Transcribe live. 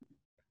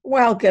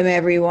Welcome,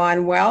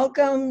 everyone.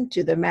 Welcome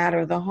to the Matter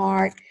of the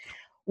Heart,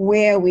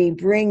 where we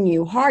bring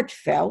you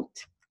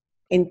heartfelt,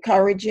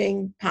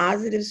 encouraging,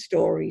 positive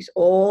stories,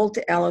 all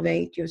to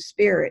elevate your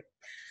spirit.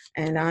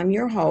 And I'm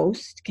your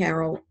host,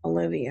 Carol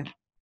Olivia.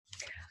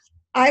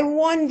 I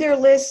wonder,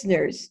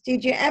 listeners,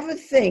 did you ever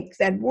think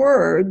that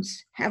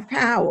words have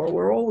power?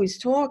 We're always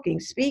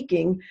talking,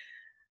 speaking,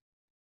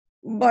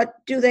 but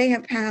do they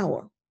have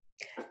power?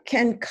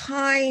 Can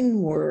kind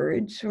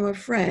words from a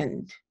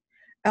friend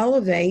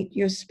elevate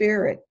your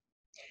spirit?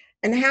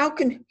 And how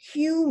can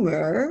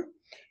humor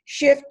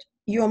shift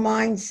your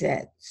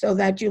mindset so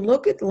that you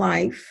look at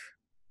life,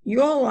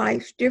 your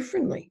life,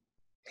 differently?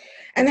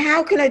 And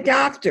how can a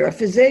doctor, a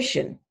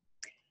physician,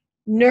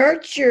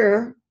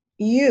 nurture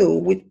you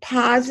with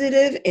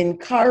positive,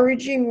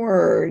 encouraging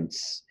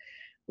words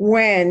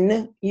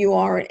when you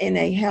are in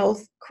a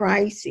health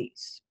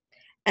crisis?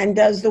 And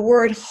does the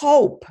word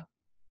hope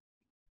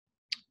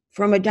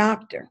from a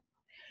doctor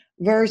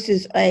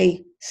versus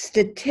a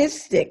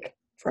statistic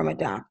from a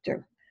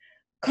doctor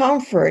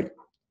comfort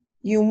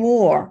you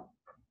more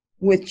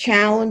with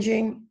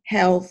challenging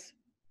health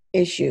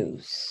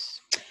issues?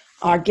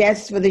 Our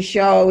guest for the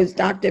show is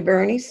Dr.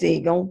 Bernie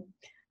Siegel.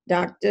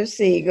 Dr.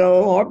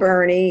 Siegel, or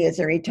Bernie, is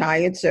a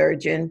retired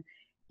surgeon.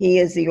 He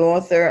is the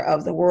author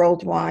of the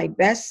worldwide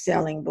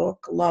best-selling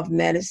book, Love,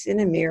 Medicine,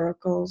 and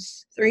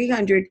Miracles,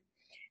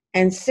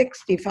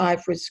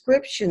 365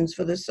 Prescriptions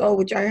for the Soul,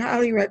 which I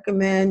highly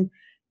recommend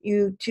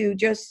you to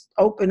just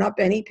open up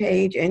any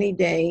page, any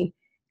day,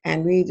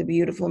 and read the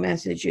beautiful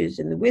messages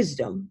and the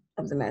wisdom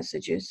of the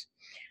messages.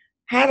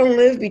 How to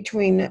live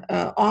between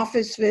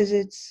office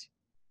visits,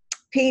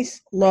 peace,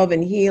 love,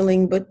 and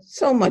healing, but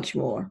so much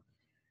more.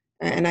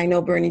 And I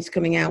know Bernie's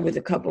coming out with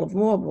a couple of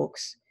more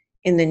books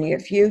in the near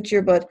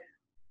future, but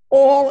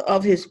all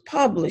of his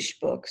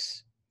published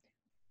books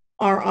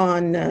are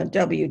on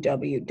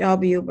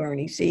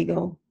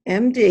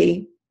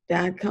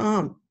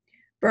www.berniesiegelmd.com.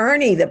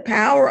 Bernie, the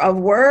power of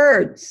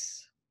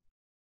words.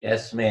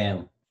 Yes,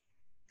 ma'am.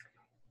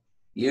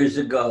 Years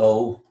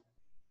ago,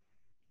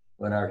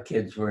 when our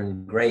kids were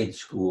in grade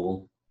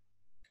school,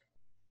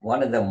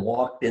 one of them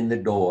walked in the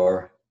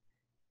door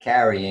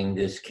carrying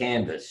this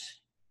canvas,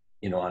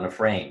 on a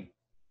frame.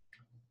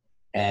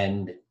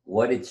 And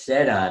what it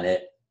said on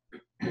it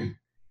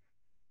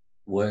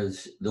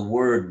was the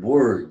word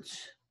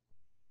words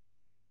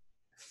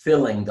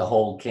filling the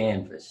whole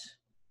canvas.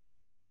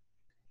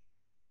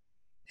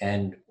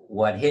 And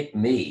what hit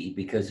me,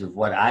 because of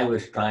what I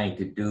was trying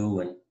to do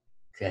and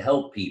to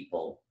help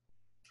people,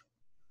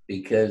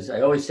 because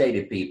I always say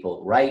to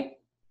people, write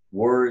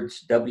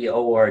words,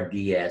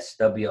 W-O-R-D-S,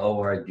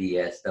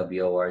 W-O-R-D-S,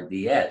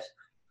 W-O-R-D-S.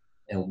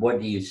 And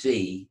what do you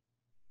see?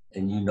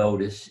 And you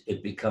notice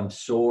it becomes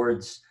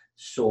swords,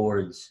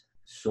 swords,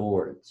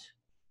 swords.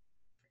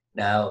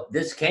 Now,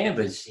 this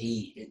canvas,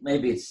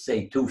 maybe it's,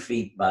 say, 2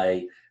 feet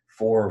by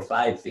 4 or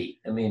 5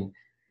 feet. I mean,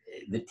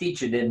 the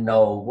teacher didn't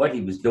know what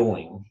he was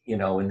doing,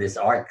 in this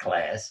art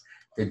class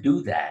to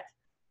do that.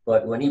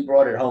 But when he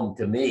brought it home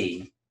to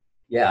me,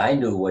 yeah, I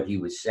knew what he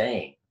was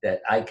saying,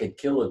 that I could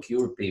kill or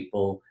cure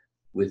people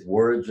with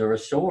words or a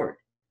sword.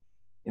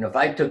 If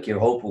I took your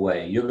hope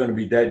away, you're going to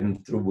be dead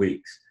in 2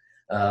 weeks.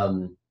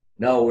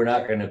 No, we're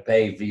not going to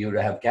pay for you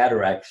to have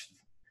cataracts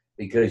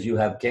because you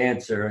have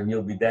cancer and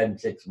you'll be dead in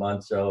 6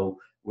 months, so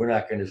we're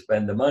not going to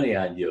spend the money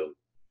on you.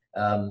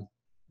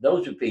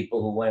 Those are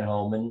people who went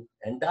home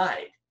and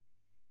died.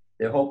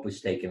 Their hope was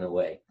taken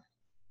away.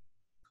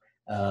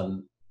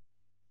 And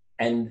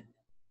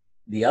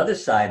the other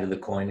side of the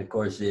coin, of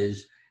course,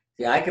 is,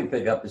 I can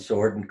pick up a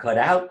sword and cut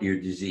out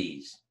your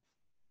disease.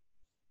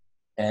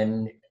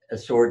 And a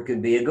sword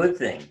could be a good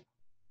thing.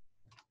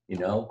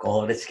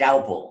 Call it a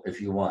scalpel if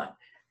you want.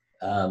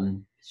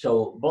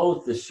 So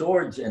both the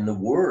swords and the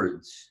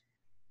words,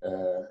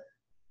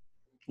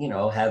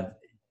 have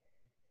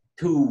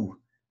 2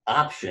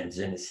 options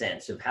in a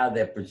sense of how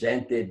they're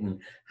presented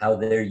and how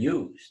they're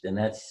used. And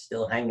that's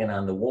still hanging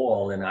on the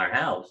wall in our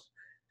house.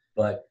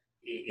 But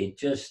it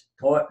just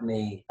taught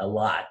me a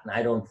lot. And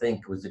I don't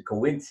think it was a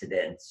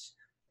coincidence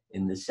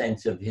in the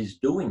sense of his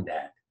doing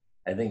that.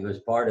 I think it was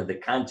part of the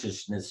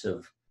consciousness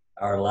of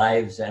our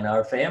lives and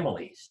our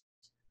families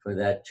for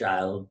that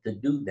child to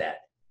do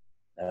that.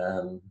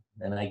 And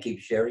I keep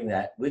sharing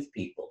that with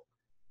people.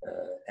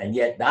 And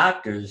yet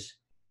doctors,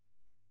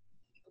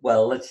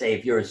 well, let's say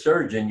if you're a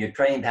surgeon, you're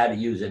trained how to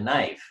use a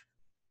knife.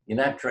 You're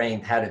not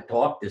trained how to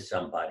talk to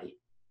somebody.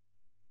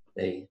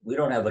 We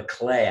don't have a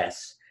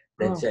class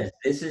that says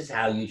this is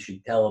how you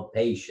should tell a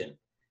patient,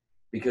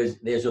 because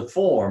there's a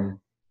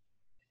form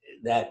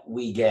that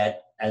we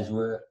get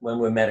when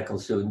we're medical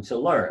students to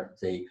learn.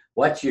 Say,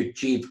 what's your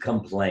chief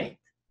complaint?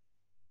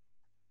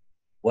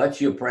 What's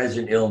your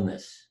present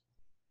illness?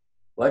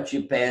 What's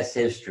your past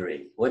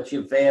history? What's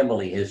your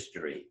family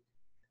history?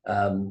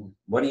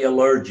 What are you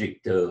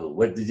allergic to?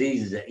 What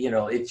diseases?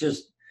 It's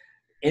just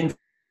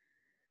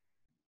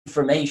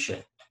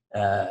information.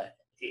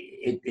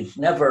 It's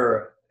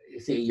never,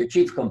 see, your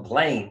chief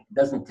complaint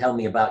doesn't tell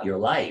me about your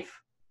life.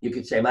 You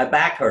could say, my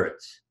back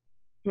hurts.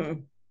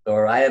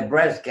 or I have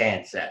breast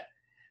cancer.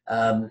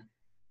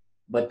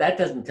 But that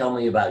doesn't tell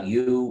me about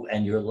you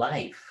and your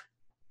life.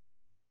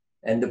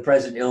 And the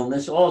present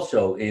illness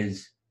also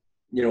is,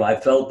 I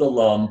felt a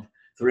lump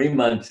 3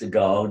 months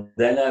ago.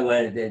 Then I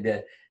went,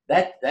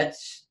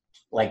 that's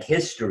like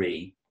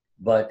history.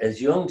 But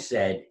as Jung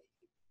said,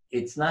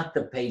 it's not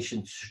the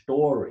patient's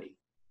story.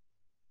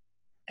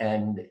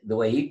 And the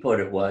way he put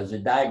it was, a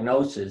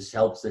diagnosis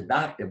helps the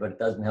doctor, but it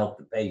doesn't help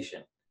the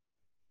patient.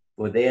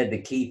 For there,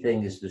 the key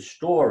thing is the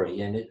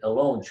story, and it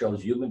alone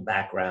shows human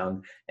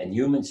background and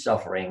human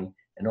suffering.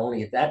 And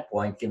only at that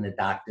point can the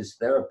doctor's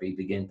therapy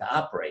begin to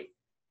operate.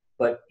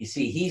 But you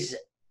see, he's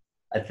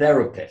a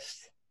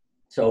therapist,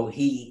 so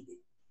he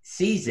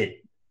sees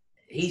it,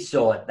 he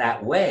saw it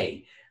that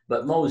way.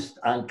 But most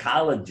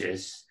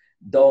oncologists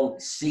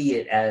don't see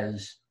it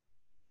as,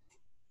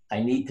 I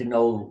need to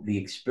know the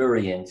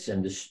experience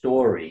and the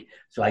story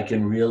so I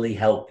can really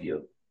help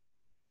you.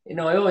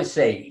 I always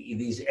say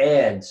these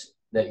ads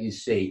that you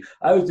see,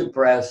 I was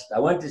depressed, I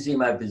went to see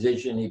my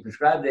physician, he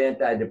prescribed the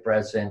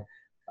antidepressant,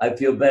 I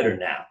feel better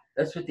now.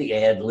 That's what the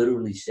ad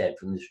literally said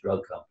from this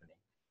drug company.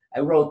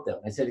 I wrote them.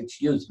 I said,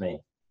 excuse me,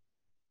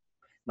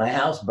 my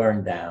house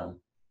burned down.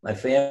 My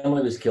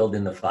family was killed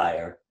in the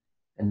fire.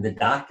 And the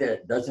doctor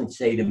doesn't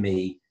say to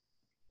me,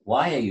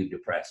 why are you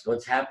depressed?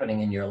 What's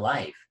happening in your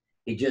life?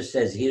 He just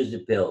says, here's the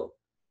pill.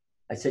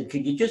 I said,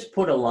 could you just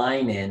put a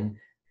line in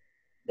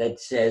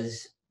that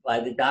says, by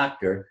the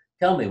doctor,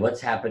 tell me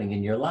what's happening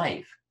in your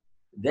life?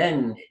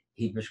 Then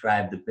he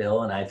prescribed the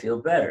pill and I feel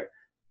better.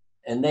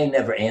 And they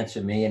never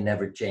answer me and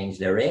never change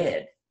their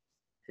ad.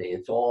 See,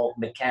 it's all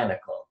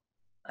mechanical.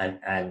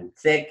 I'm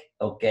sick.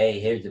 Okay,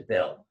 here's the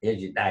pill.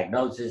 Here's your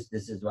diagnosis.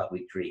 This is what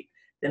we treat.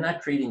 They're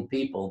not treating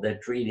people. They're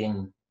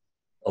treating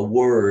a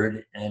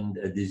word and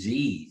a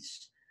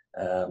disease,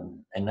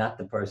 and not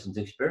the person's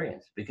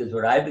experience. Because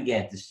what I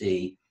began to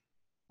see,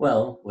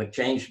 what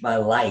changed my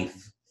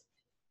life,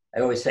 I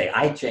always say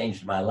I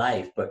changed my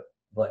life, but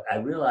I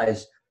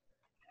realized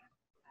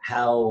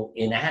how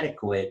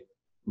inadequate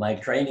my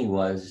training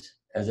was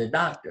as a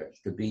doctor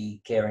to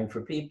be caring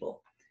for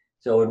people.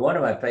 So when one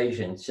of my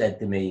patients said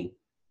to me,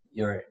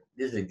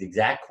 this is the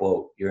exact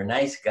quote, you're a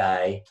nice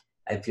guy.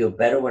 I feel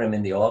better when I'm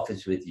in the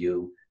office with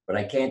you, but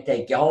I can't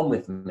take you home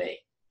with me.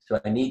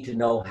 So I need to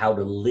know how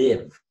to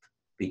live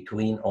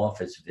between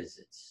office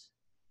visits.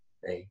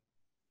 Okay?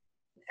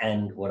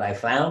 And what I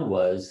found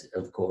was,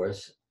 of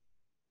course,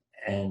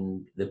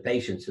 and the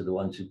patients are the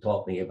ones who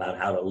taught me about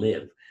how to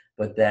live,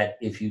 but that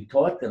if you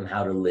taught them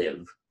how to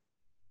live,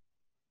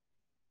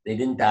 they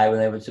didn't die when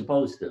they were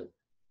supposed to.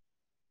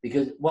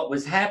 Because what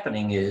was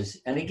happening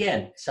is, and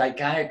again,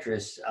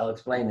 psychiatrists, I'll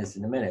explain this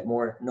in a minute,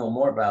 know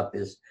more about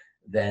this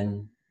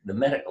than the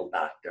medical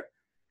doctor.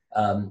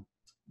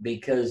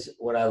 Because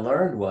what I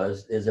learned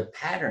was there's a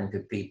pattern to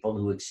people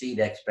who exceed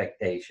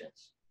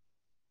expectations.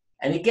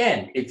 And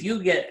again, if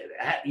you get,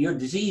 your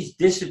disease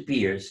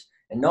disappears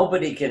and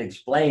nobody can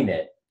explain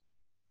it,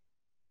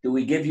 do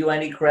we give you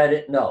any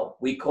credit? No,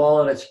 we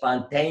call it a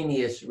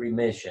spontaneous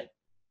remission.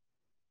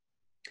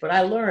 But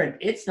I learned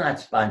it's not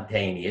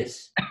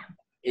spontaneous.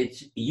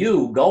 It's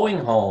you going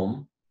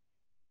home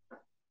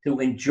to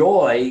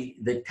enjoy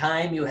the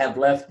time you have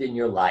left in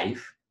your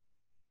life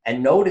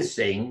and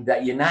noticing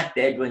that you're not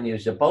dead when you're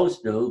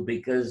supposed to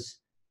because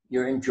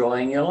you're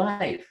enjoying your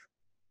life.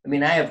 I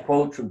mean, I have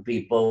quotes from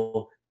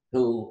people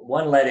who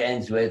one letter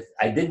ends with,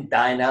 I didn't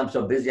die, now I'm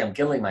so busy, I'm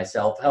killing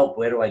myself. Help,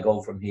 where do I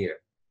go from here?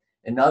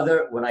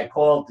 Another, when I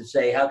called to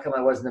say, how come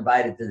I wasn't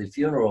invited to the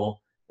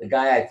funeral? The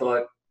guy I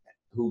thought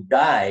who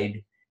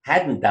died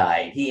hadn't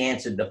died. He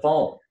answered the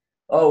phone.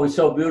 Oh, it was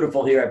so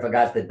beautiful here, I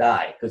forgot to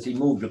die, because he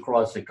moved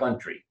across the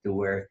country to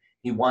where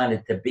he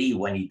wanted to be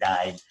when he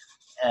died.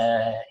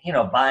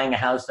 Buying a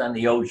house on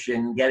the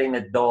ocean, getting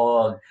a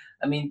dog.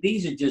 I mean,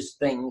 these are just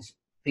things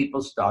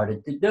people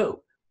started to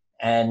do.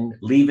 And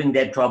leaving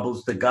their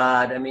troubles to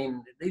God. I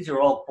mean, these are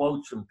all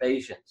quotes from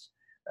patients.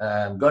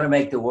 I'm going to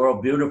make the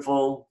world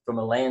beautiful, from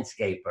a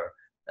landscaper.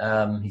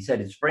 He said,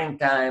 it's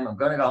springtime. I'm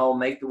going to go home,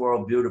 make the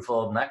world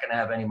beautiful. I'm not going to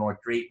have any more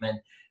treatment.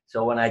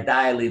 So when I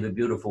die, I leave a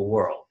beautiful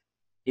world.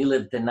 He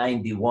lived to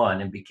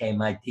 91 and became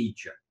my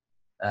teacher.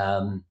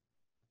 I'm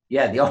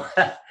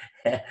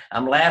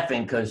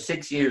laughing because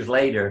 6 years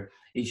later,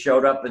 he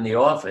showed up in the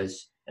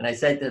office and I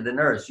said to the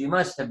nurse, you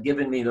must have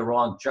given me the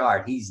wrong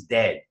chart. He's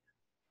dead.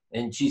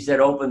 And she said,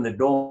 open the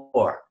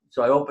door.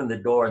 So I opened the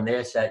door and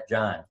there sat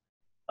John.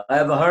 I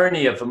have a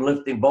hernia from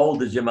lifting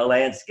boulders in my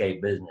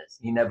landscape business.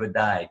 He never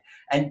died.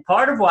 And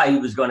part of why he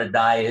was going to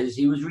die is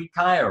he was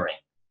retiring.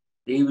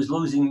 He was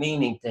losing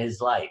meaning to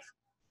his life.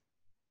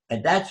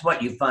 And that's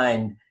what you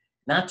find,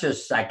 not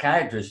just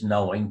psychiatrists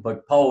knowing,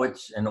 but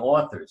poets and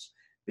authors,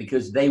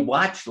 because they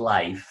watch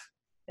life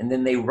and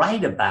then they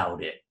write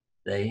about it.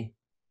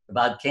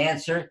 About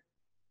cancer,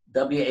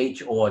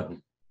 W.H.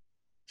 Auden.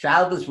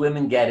 Childless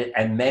women get it,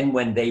 and men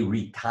when they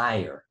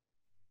retire.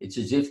 It's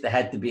as if there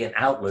had to be an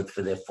outlet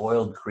for their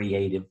foiled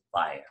creative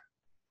fire.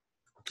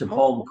 It's a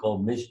poem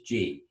called Miss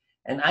G.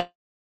 And I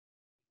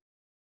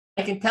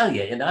can tell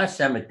you, in our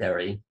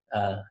cemetery,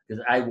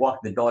 because I walk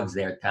the dogs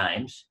there at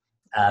times.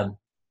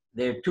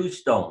 There are two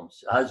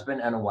stones, a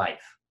husband and a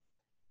wife.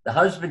 The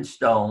husband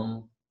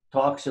stone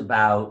talks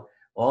about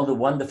all the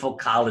wonderful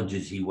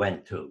colleges he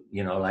went to,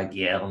 you know, like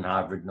Yale and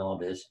Harvard and all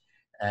this,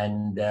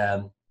 and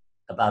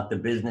about the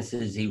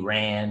businesses he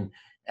ran.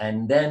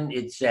 And then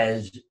it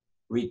says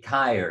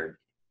retired.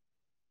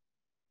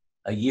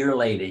 A year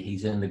later,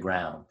 he's in the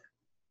ground.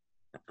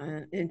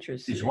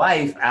 Interesting. His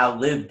wife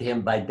outlived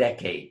him by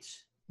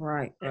decades.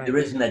 Right. There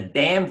isn't a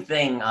damn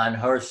thing on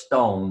her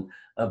stone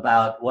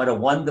about what a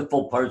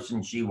wonderful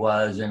person she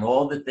was and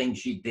all the things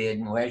she did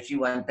and where she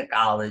went to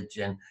college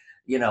and,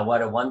 you know,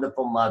 what a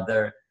wonderful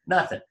mother.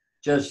 Nothing.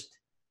 Just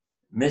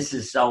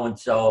Mrs.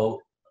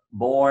 So-and-so,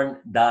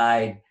 born,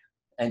 died,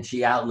 and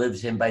she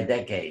outlives him by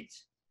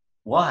decades.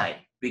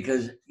 Why?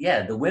 Because,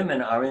 yeah, the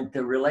women are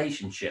into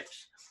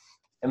relationships.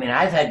 I mean,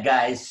 I've had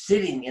guys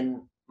sitting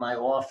in my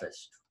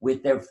office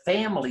with their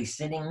family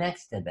sitting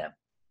next to them.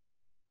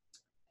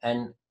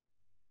 And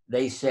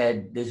they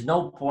said, there's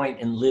no point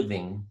in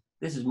living.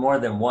 This is more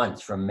than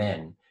once from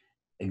men.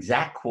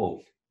 Exact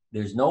quote.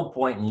 There's no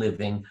point in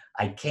living.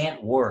 I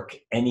can't work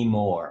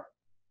anymore.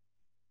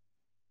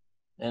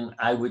 And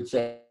I would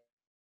say,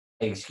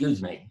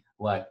 excuse me,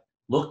 what?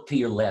 Look to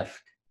your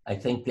left. I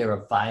think there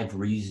are 5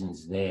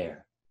 reasons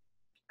there.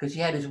 Because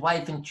he had his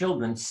wife and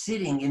children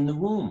sitting in the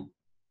room.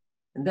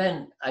 And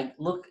then I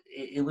look,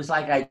 it was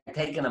like I'd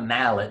taken a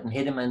mallet and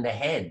hit him in the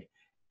head,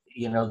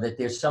 you know, that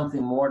there's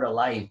something more to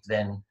life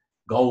than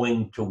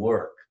going to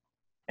work.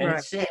 And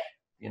It's sad.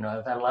 You know,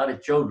 I've had a lot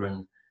of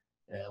children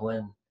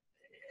when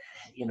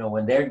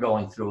they're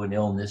going through an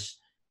illness,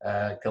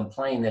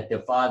 complain that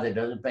their father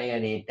doesn't pay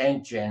any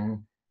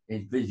attention,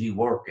 is busy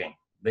working,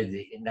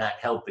 busy not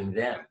helping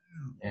them.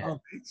 Yeah.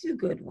 Oh, that's a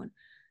good one.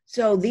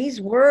 So these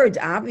words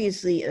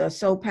obviously are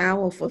so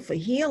powerful for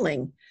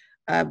healing.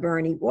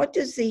 Bernie, what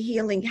does the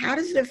healing, how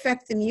does it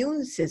affect the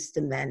immune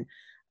system then?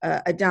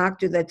 A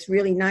doctor that's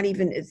really not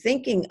even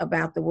thinking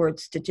about the word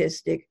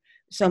statistic,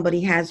 somebody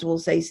has, we'll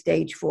say,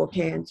 stage 4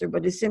 cancer,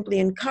 but is simply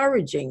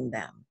encouraging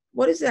them.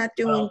 What is that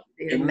doing? Well,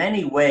 in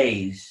many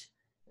ways,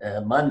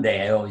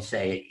 Monday, I always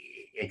say,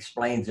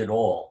 explains it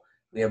all.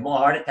 We have more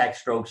heart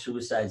attacks, strokes,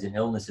 suicides, and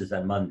illnesses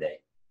on Monday.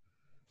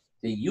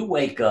 So you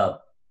wake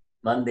up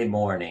Monday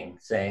morning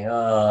saying,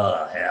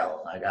 oh,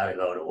 hell, I got to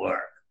go to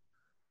work.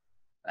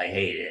 I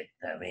hate it.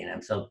 I mean,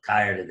 I'm so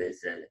tired of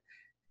this.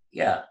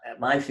 Yeah,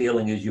 my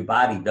feeling is your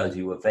body does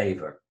you a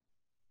favor.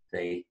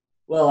 Say,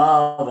 well,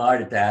 I'll have a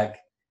heart attack,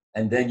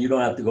 and then you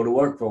don't have to go to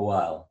work for a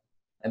while.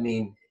 I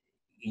mean,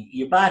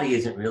 your body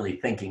isn't really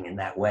thinking in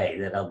that way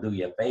that I'll do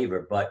you a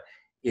favor, but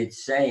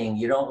it's saying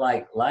you don't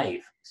like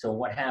life. So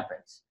what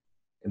happens?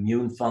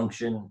 Immune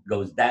function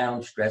goes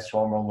down, stress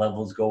hormone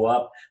levels go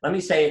up. Let me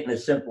say it in a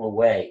simpler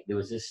way. There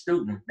was a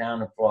student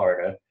down in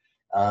Florida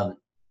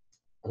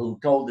who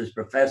told his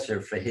professor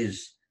for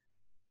his,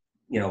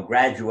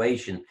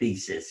 graduation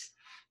thesis,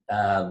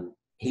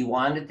 he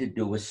wanted to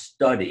do a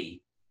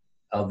study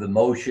of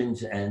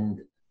emotions and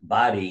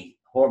body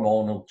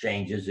hormonal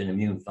changes in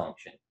immune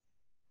function.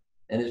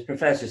 And his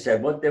professor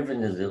said, what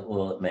difference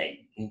will it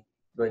make?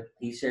 But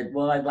he said,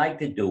 well, I'd like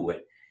to do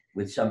it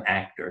with some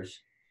actors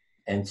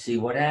and see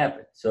what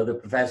happens. So the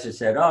professor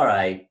said, all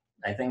right,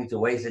 I think it's a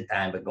waste of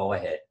time, but go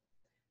ahead.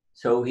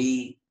 So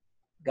he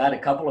got a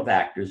couple of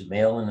actors,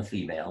 male and a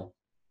female.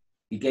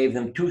 He gave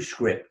them 2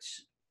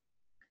 scripts.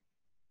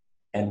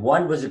 And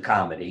one was a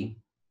comedy,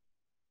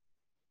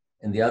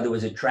 and the other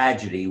was a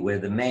tragedy where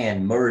the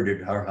man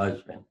murdered her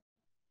husband.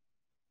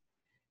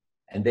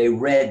 And they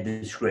read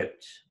the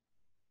scripts.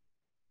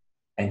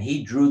 And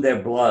he drew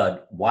their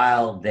blood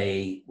while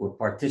they were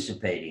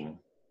participating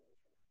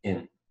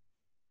in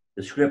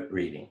the script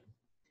reading.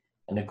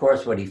 And of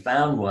course, what he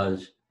found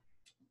was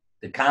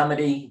the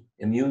comedy,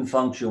 immune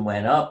function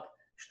went up,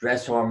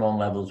 stress hormone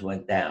levels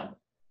went down.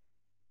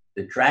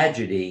 The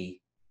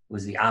tragedy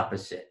was the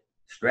opposite.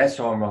 Stress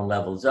hormone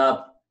levels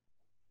up,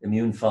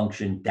 immune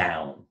function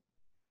down.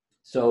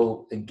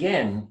 So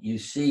again, you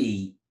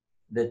see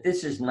that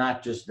this is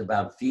not just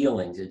about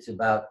feelings, it's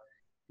about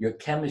your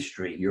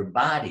chemistry, your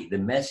body, the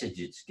message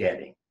it's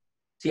getting.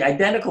 See,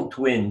 identical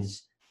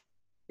twins,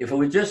 if it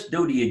were just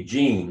due to your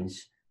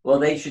genes, well,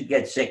 they should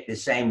get sick the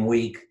same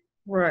week.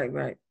 Right.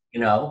 Right.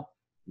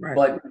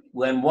 But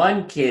when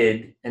one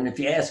kid, and if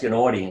you ask an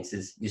audience,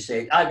 you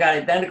say, I got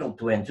identical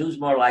twins, who's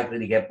more likely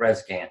to get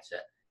breast cancer?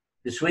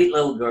 The sweet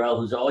little girl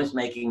who's always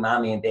making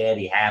mommy and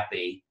daddy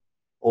happy,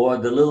 or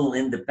the little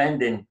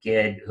independent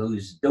kid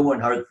who's doing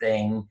her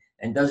thing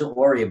and doesn't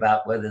worry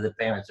about whether the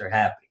parents are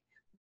happy.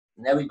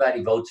 And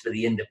everybody votes for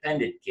the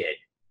independent kid,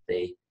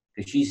 see,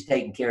 because she's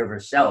taking care of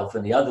herself,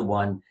 and the other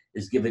one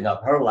is giving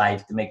up her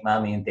life to make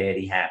mommy and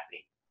daddy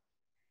happy.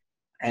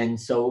 And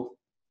so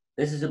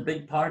this is a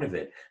big part of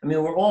it. I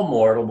mean, we're all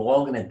mortal. We're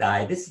all going to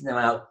die. This is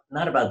not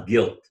about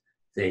guilt.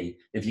 See,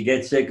 if you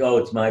get sick, oh,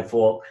 it's my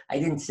fault. I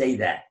didn't say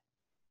that.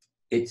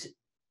 It's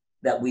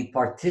that we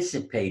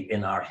participate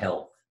in our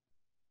health.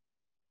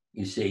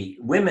 You see,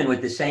 women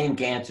with the same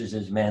cancers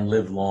as men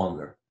live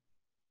longer.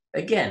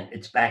 Again,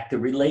 it's back to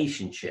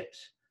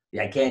relationships.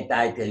 I can't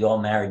die till you're all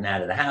married and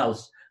out of the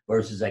house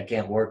versus I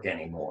can't work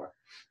anymore.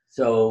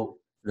 So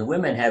the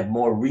women have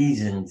more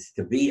reasons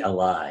to be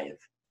alive,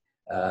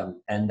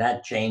 and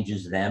that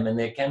changes them and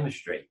their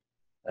chemistry.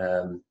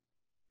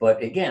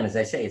 But again, as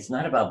I say, it's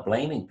not about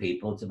blaming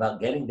people. It's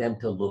about getting them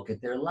to look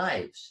at their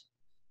lives.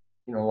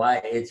 You know, why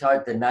it's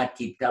hard to not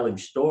keep telling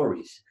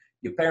stories.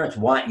 Your parents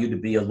want you to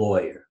be a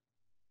lawyer.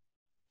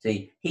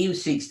 See, he who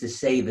seeks to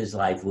save his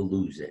life will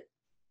lose it.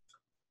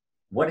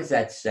 What is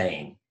that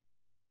saying?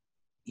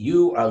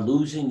 You are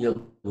losing your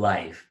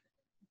life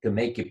to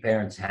make your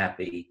parents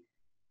happy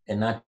and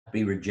not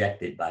be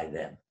rejected by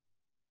them.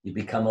 You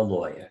become a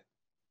lawyer.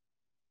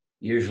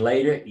 Years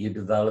later, you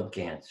develop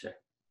cancer.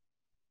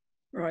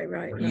 Right.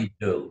 What do you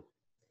do?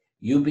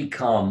 You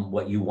become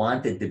what you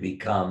wanted to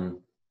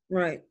become.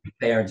 Right. Your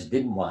parents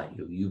didn't want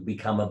you. You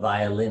become a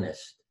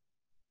violinist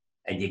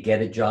and you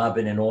get a job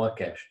in an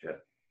orchestra.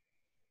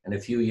 And a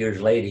few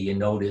years later, you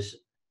notice,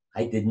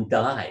 I didn't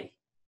die,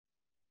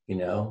 you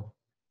know?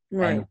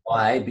 Right. And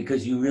why?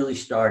 Because you really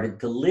started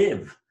to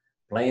live,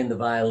 playing the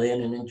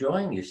violin and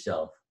enjoying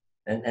yourself.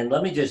 And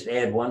let me just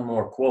add one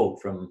more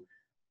quote from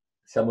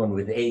someone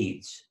with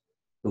AIDS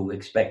who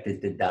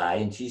expected to die.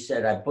 And she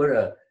said,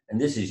 and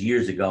this is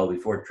years ago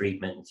before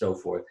treatment and so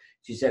forth.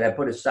 She said, I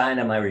put a sign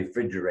on my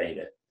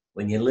refrigerator.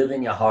 When you live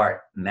in your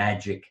heart,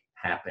 magic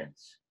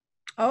happens.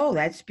 Oh,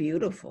 that's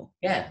beautiful.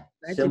 Yeah,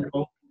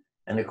 simple.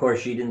 And of course,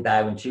 she didn't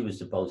die when she was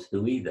supposed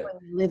to either.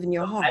 Live in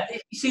your heart.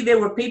 You see, there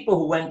were people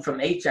who went from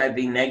HIV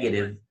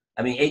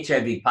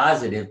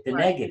positive to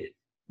negative.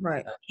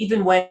 Right.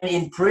 Even when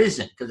in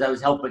prison, because I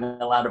was helping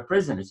a lot of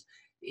prisoners.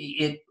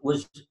 It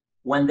was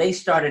when they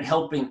started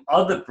helping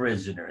other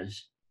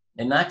prisoners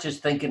and not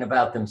just thinking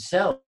about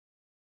themselves,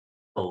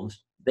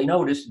 they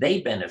noticed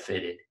they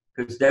benefited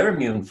because their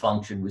immune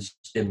function was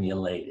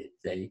stimulated.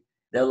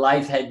 Their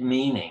life had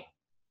meaning.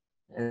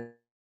 And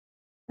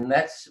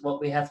that's what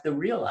we have to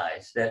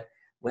realize, that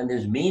when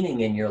there's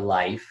meaning in your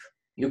life,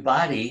 your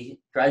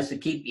body tries to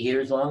keep you here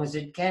as long as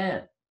it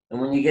can. And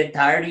when you get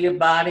tired of your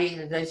body,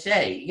 as I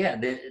say, yeah,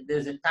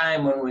 there's a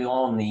time when we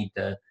all need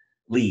to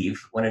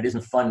leave, when it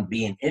isn't fun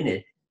being in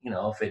it. You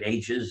know, if it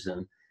ages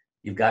and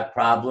you've got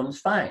problems,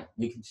 fine.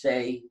 You can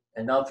say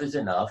enough is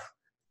enough,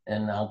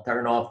 and I'll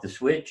turn off the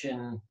switch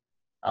and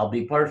I'll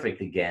be perfect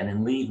again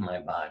and leave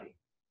my body.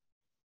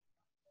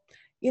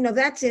 You know,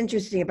 that's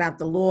interesting about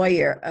the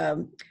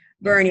lawyer.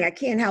 Bernie, I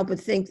can't help but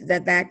think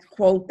that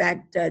quote,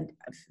 that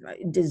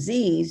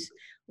disease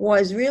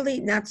was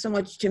really not so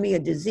much to me a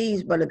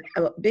disease, but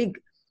a big,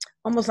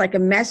 almost like a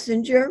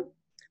messenger,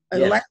 a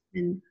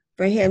lesson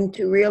for him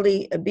to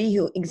really be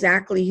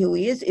exactly who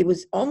he is. It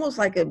was almost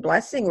like a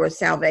blessing or a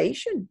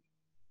salvation.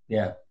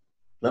 Yeah.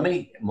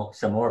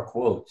 Some more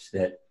quotes.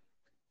 That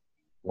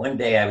one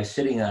day I was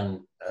sitting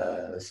on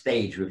a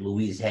stage with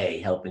Louise Hay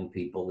helping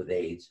people with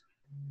AIDS,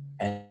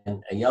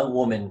 and a young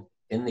woman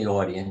in the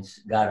audience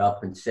got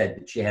up and said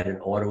that she had an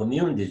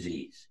autoimmune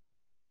disease.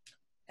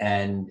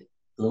 And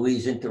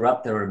Louise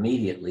interrupted her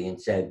immediately and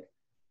said,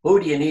 who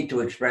do you need to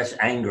express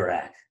anger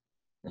at?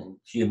 And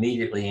she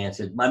immediately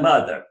answered, my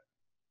mother.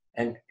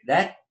 And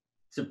that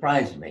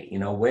surprised me, you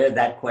know, where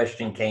that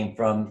question came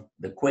from,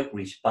 the quick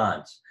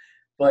response.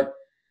 But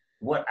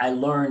what I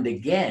learned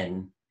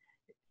again,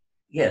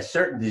 yes,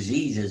 certain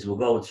diseases will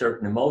go with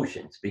certain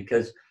emotions,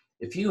 because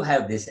if you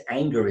have this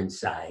anger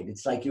inside,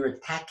 it's like you're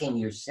attacking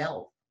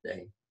yourself.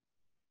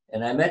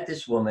 And I met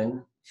this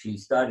woman, she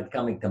started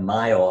coming to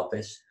my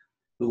office,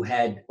 who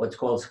had what's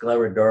called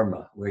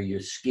scleroderma, where your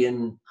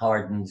skin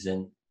hardens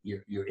and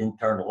your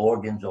internal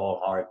organs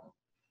all harden.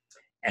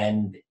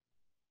 And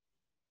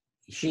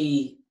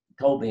she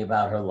told me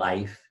about her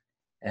life,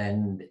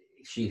 and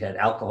she had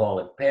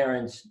alcoholic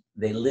parents.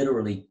 They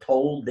literally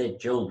told their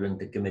children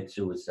to commit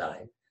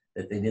suicide,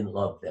 that they didn't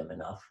love them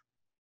enough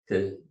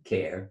to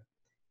care.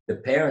 The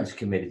parents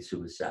committed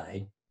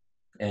suicide.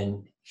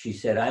 And she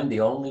said, I'm the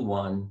only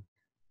one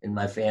in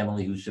my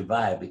family who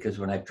survived, because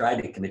when I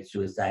tried to commit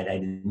suicide, I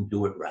didn't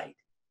do it right.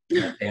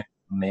 My parents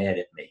were mad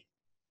at me.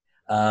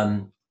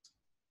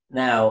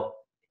 Now,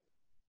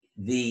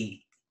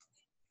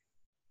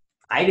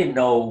 I didn't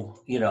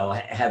know,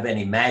 have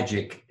any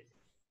magic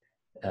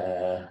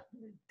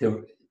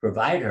to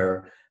provide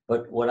her.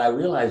 But what I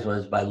realized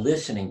was, by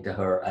listening to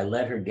her, I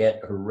let her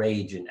get her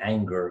rage and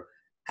anger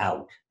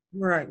out.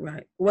 Right.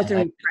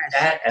 Wasn't impressed.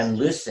 Sat and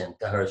listened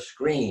to her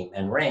scream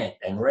and rant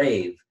and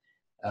rave.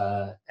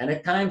 And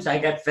at times I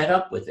got fed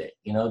up with it,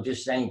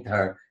 just saying to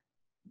her,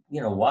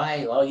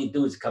 why all you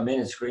do is come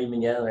in and scream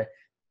and yell.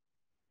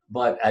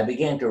 But I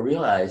began to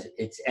realize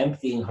it's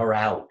emptying her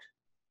out,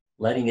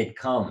 letting it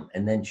come,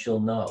 and then she'll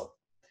know.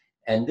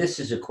 And this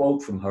is a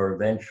quote from her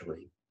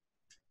eventually.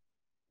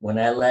 When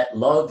I let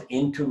love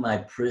into my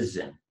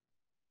prison,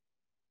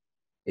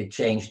 it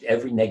changed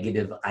every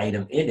negative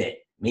item in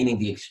it, meaning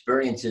the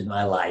experiences in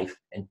my life,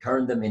 and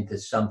turned them into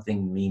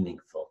something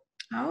meaningful.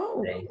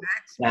 Oh,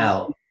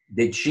 now,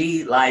 did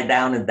she lie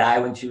down and die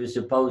when she was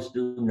supposed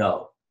to?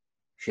 No.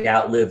 She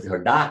outlived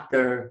her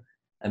doctor.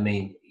 I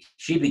mean,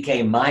 she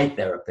became my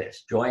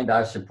therapist, joined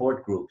our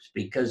support groups,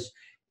 because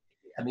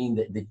I mean,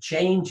 the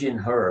change in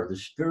her, the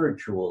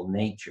spiritual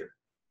nature,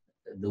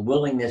 the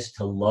willingness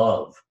to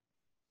love,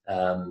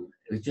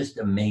 it was just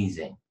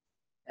amazing.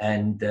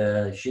 And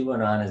she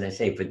went on, as I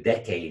say, for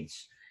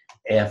decades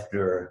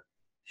after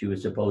she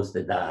was supposed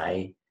to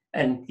die.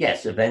 And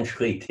yes,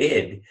 eventually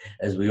did,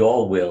 as we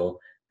all will.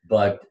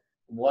 But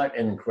what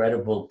an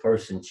incredible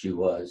person she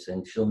was.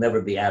 And she'll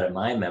never be out of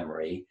my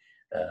memory.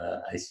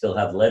 I still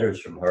have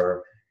letters from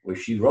her where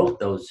she wrote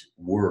those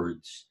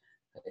words,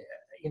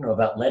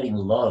 about letting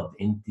love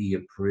into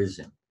your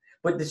prison.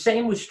 But the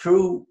same was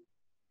true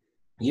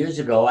years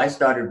ago. I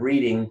started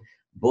reading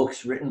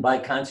books written by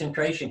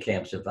concentration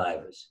camp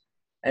survivors.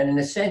 And in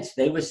a sense,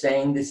 they were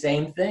saying the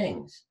same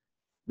things.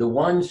 The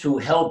ones who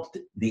helped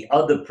the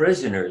other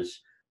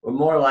prisoners were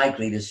more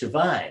likely to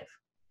survive.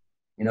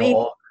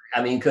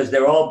 Because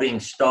they're all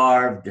being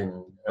starved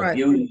and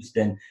abused.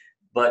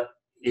 But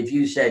if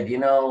you said,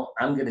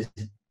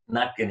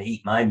 not going to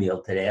eat my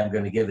meal today, I'm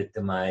going to give it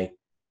to my,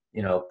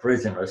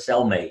 prison or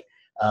cellmate.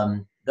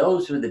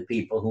 Those were the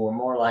people who were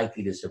more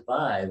likely to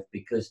survive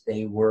because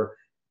they were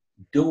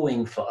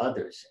doing for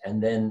others,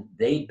 and then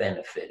they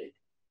benefited.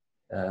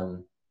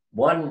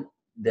 One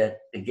that,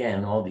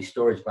 again, all these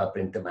stories pop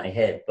into my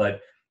head,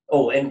 but,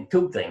 and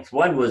two things.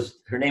 One was,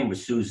 her name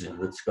was Susan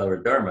with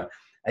scleroderma.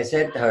 I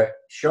said to her,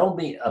 show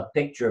me a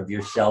picture of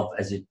yourself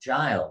as a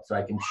child so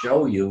I can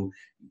show you,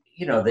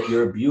 that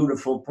you're a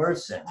beautiful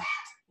person.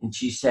 And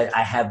she said,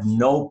 I have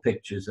no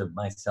pictures of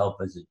myself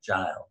as a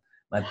child.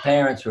 My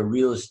parents were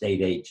real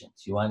estate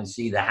agents. You want to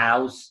see the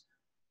house?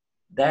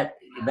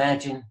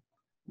 Imagine,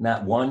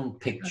 not one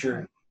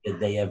picture did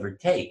they ever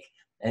take.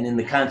 And in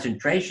the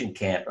concentration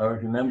camp, I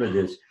remember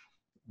this,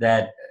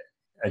 that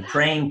a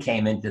train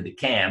came into the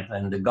camp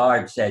and the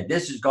guard said,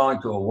 this is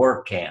going to a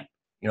work camp,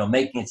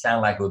 making it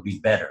sound like it would be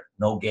better,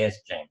 no gas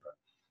chamber.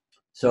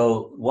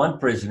 So one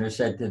prisoner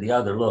said to the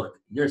other, look,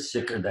 you're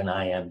sicker than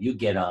I am. You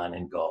get on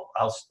and go.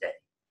 I'll stay.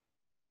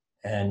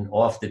 And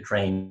off the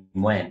train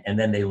went. And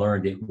then they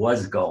learned it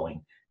was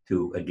going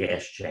to a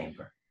gas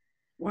chamber.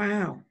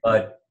 Wow.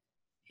 But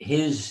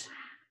his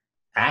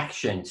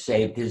action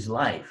saved his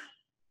life.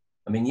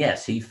 I mean,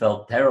 yes, he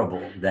felt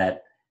terrible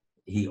that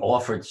he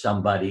offered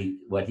somebody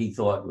what he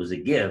thought was a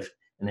gift,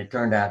 and it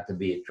turned out to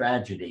be a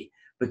tragedy.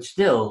 But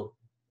still,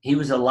 he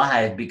was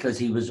alive because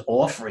he was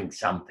offering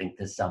something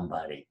to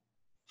somebody.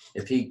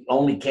 If he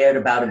only cared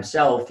about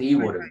himself, he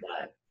would have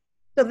died.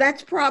 So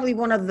that's probably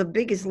one of the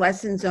biggest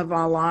lessons of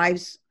our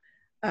lives,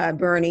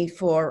 Bernie,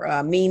 for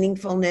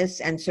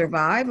meaningfulness and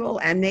survival.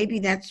 And maybe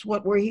that's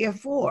what we're here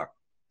for.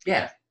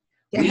 Yeah.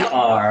 We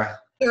are.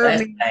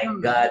 Last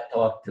night, God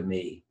talked to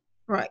me.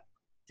 Right.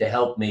 To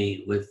help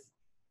me with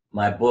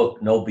my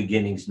book, No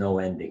Beginnings, No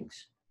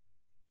Endings.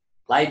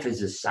 Life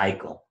is a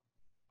cycle.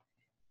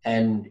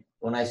 And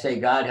when I say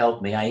God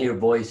help me, I hear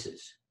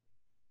voices.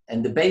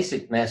 And the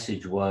basic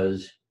message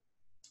was,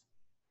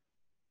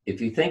 if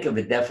you think of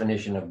a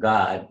definition of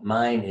God,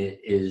 mine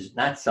is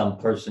not some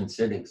person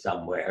sitting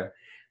somewhere,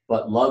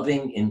 but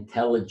loving,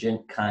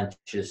 intelligent,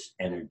 conscious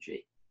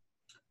energy.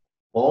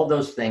 All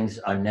those things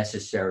are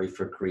necessary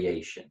for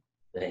creation.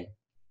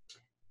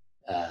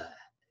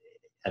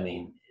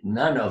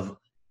 None of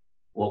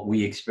what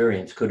we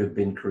experience could have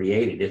been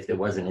created if there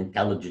wasn't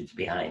intelligence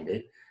behind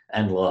it,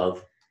 and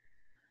love,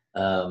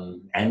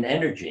 and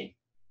energy.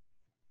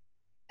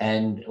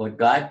 And what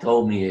God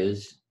told me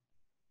is,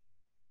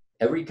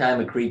 every time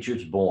a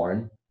creature's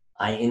born,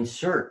 I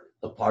insert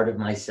a part of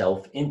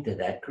myself into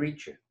that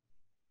creature.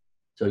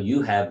 So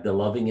you have the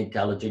loving,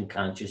 intelligent,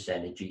 conscious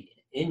energy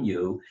in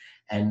you,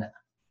 and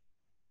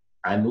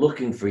I'm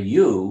looking for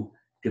you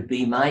to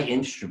be my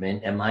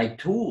instrument and my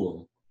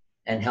tool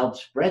and help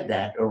spread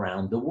that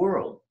around the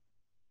world.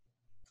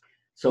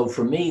 So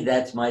for me,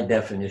 that's my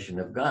definition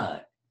of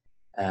God.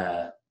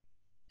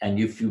 And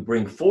if you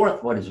bring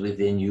forth what is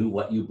within you,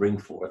 what you bring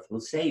forth will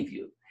save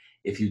you.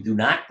 If you do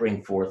not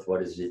bring forth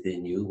what is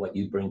within you, what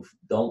you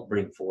don't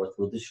bring forth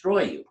will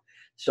destroy you.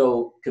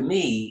 So to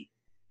me,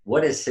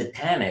 what is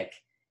satanic?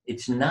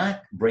 It's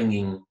not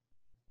bringing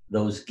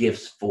those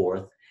gifts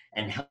forth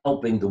and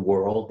helping the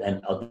world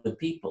and other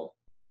people.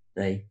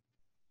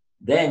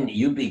 Then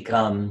you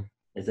become,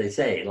 as they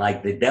say,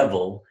 like the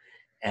devil,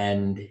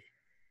 and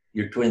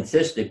your twin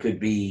sister could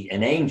be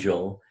an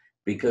angel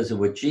because of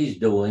what she's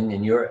doing,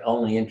 and you're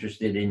only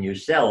interested in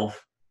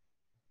yourself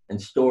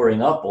and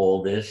storing up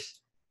all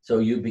this, so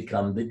you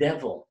become the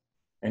devil.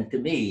 And to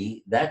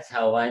me, that's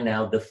how I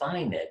now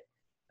define it.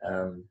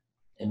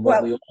 And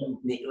what we all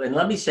need, and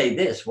let me say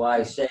this, why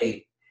I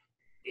say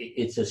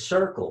it's a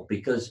circle,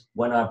 because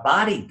when our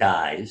body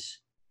dies,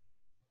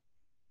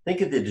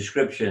 think of the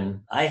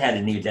description. I had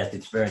a near-death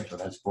experience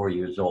when I was 4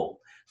 years old,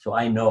 so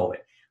I know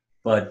it.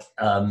 But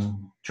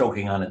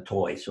choking on a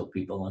toy, so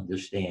people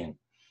understand.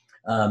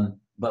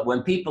 But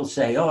when people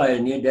say, oh, I had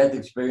a near-death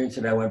experience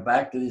and I went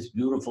back to this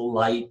beautiful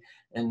light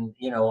and,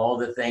 all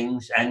the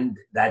things, and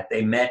that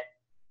they met,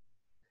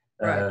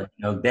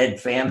 dead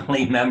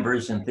family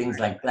members and things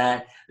like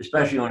that,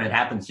 especially when it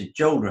happens to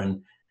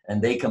children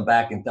and they come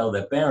back and tell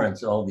their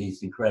parents all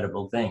these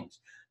incredible things.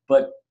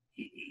 But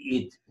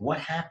what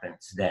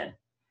happens then?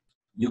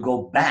 You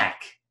go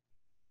back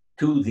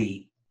to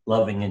the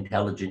loving,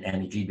 intelligent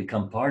energy,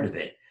 become part of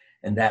it.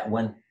 And that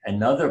when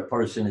another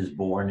person is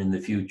born in the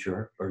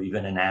future, or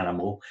even an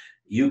animal,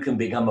 you can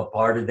become a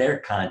part of their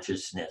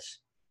consciousness.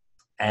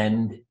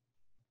 And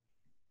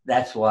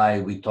that's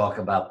why we talk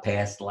about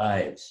past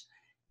lives.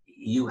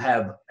 You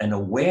have an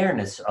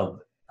awareness of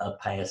a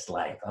past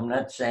life. I'm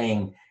not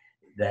saying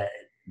that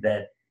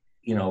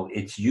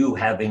it's you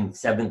having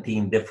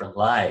 17 different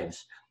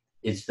lives.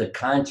 It's the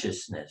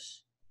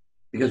consciousness,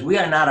 because we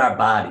are not our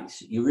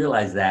bodies. You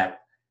realize that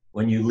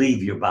when you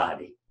leave your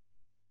body.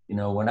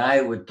 When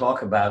I would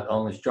talk about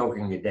almost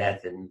choking to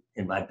death in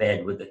my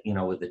bed with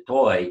a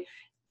toy,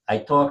 I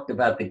talked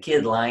about the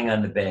kid lying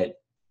on the bed.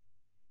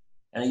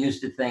 And I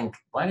used to think,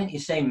 why didn't you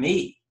say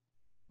me?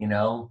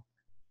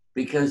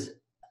 Because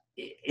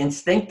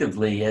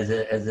instinctively as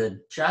a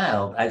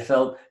child, I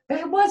felt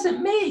that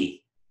wasn't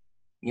me.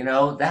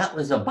 That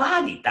was a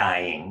body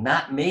dying,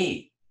 not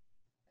me.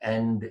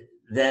 And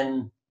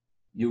then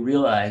you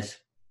realize,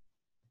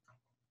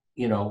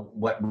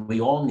 what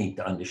we all need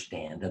to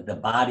understand, that the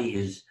body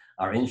is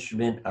our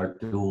instrument, our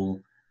tool.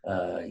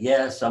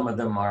 Some of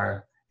them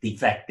are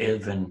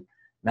defective and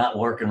not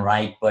working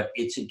right, but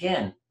it's,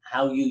 again,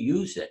 how you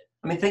use it.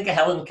 I mean, think of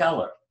Helen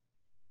Keller.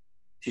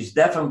 She's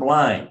deaf and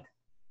blind.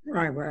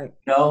 Right.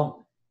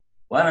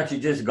 Why don't you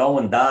just go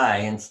and die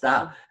and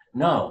stop?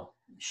 No,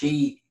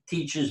 she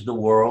teaches the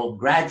world,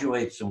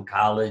 graduates from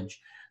college,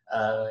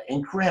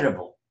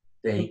 incredible.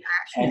 And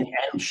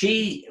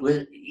she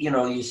was,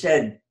 you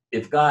said,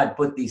 if God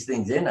put these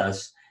things in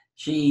us,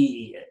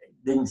 she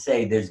didn't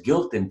say there's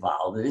guilt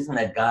involved. It isn't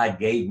that God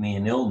gave me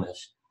an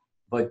illness,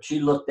 but she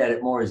looked at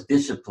it more as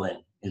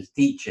discipline, as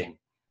teaching,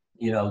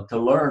 to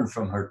learn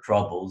from her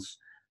troubles,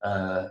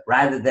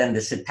 rather than the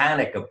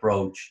satanic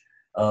approach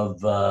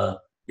of,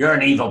 you're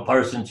an evil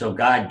person, so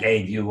God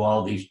gave you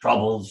all these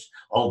troubles,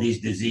 all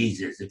these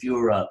diseases. If you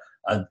were a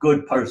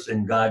good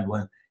person, God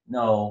wouldn't.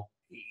 No,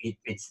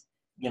 it's,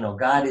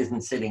 God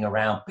isn't sitting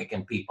around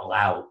picking people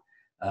out.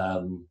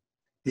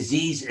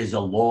 Disease is a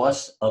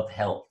loss of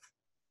health.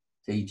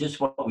 See, just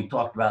what we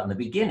talked about in the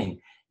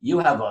beginning. You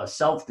have a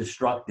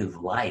self-destructive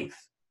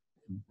life,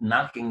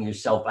 knocking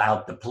yourself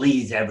out to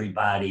please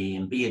everybody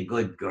and be a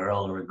good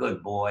girl or a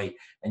good boy,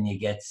 and you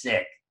get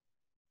sick.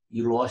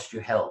 You lost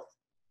your health.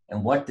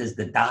 And what does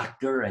the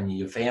doctor and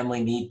your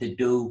family need to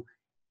do?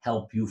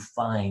 Help you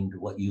find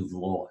what you've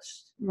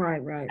lost.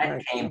 Right.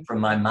 That came from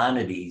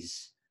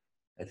Maimonides,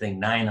 I think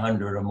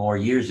 900 or more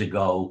years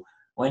ago,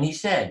 when he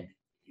said,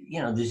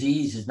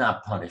 disease is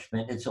not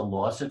punishment, it's a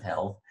loss of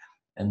health.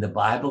 And the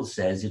Bible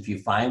says, if you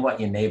find what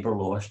your neighbor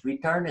lost,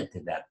 return it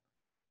to them.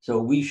 So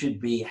we should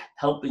be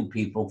helping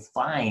people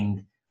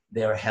find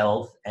their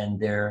health and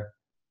their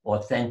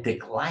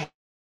authentic life.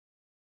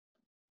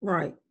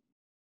 Right.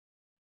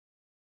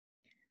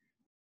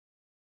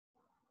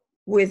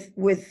 He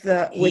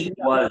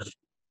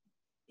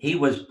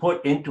was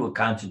put into a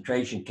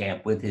concentration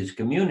camp with his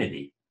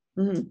community.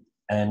 Mm-hmm.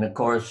 And of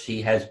course,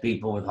 he has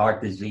people with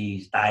heart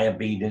disease,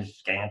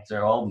 diabetes,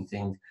 cancer, all these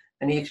things.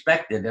 And he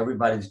expected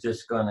everybody's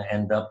just going to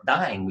end up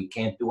dying. We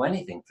can't do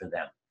anything for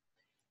them.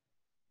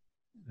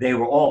 They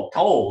were all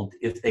told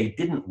if they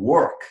didn't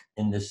work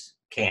in this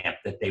camp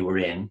that they were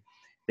in,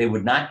 they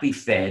would not be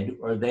fed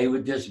or they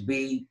would just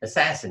be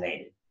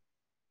assassinated.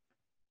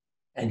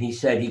 And he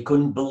said he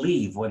couldn't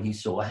believe what he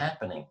saw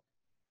happening.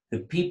 The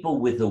people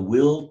with the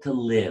will to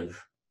live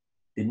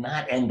did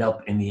not end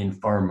up in the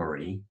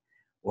infirmary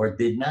or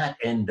did not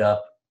end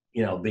up,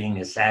 being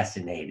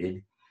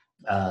assassinated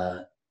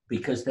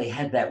because they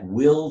had that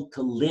will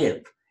to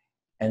live,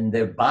 and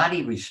their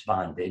body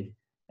responded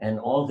and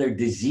all their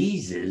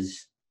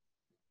diseases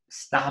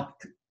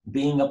stopped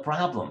being a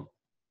problem.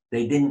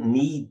 They didn't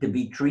need to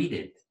be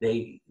treated.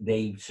 They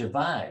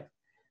survived.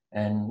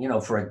 And,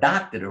 for a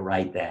doctor to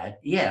write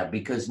that,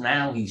 because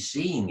now he's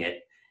seeing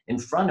it in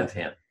front of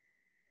him.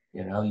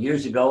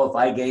 Years ago, if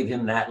I gave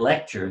him that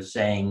lecture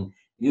saying,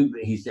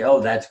 he said, oh,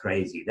 that's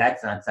crazy.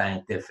 That's not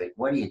scientific.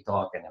 What are you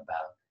talking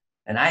about?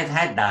 And I've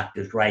had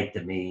doctors write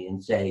to me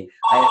and say,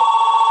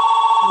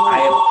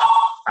 I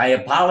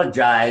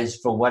apologize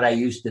for what I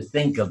used to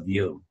think of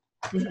you.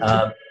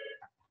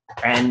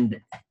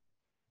 And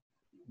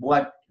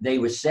what they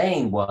were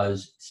saying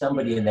was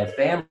somebody in their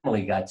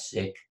family got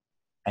sick,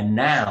 and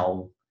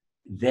now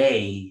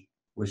they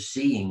were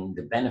seeing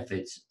the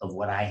benefits of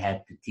what I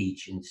had to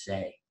teach and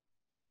say.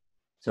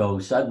 So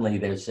suddenly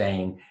they're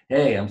saying,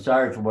 hey, I'm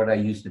sorry for what I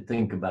used to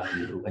think about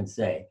you and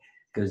say,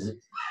 because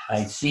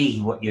I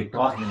see what you're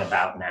talking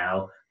about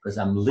now, because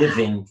I'm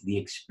living the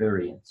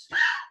experience.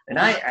 And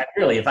I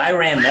really, if I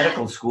ran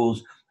medical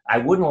schools, I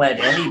wouldn't let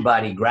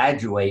anybody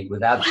graduate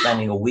without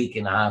spending a week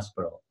in the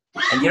hospital.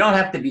 And you don't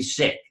have to be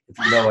sick, if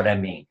you know what I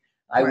mean.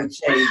 I would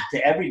say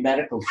to every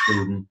medical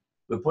student,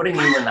 we're putting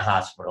you in the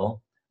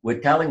hospital.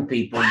 We're telling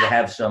people you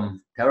have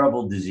some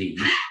terrible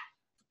disease,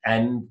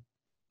 and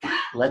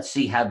let's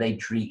see how they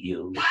treat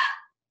you,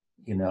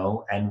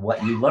 and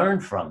what you learn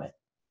from it.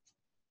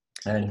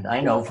 And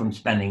I know from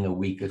spending a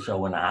week or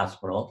so in the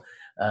hospital,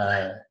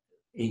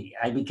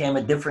 I became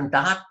a different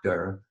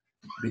doctor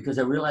because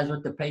I realized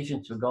what the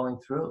patients were going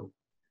through.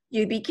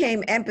 You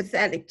became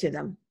empathetic to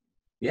them.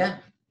 Yeah.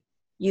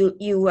 You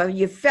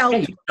felt. Yeah,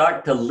 you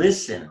start to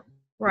listen.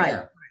 Right.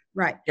 Yeah.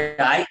 Right.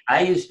 Yeah,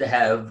 I used to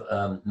have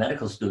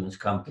medical students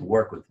come to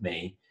work with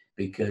me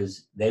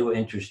because they were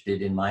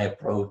interested in my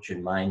approach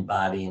and mind,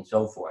 body, and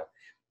so forth.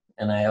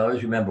 And I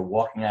always remember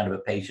walking out of a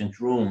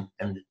patient's room,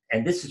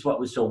 and this is what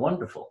was so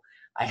wonderful.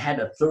 I had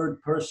a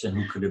third person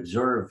who could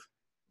observe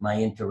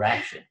my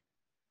interaction.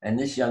 And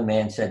this young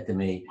man said to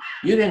me,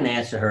 "You didn't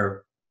answer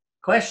her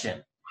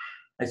question."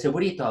 I said,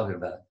 "What are you talking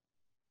about?"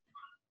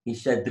 He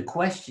said, "The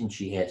question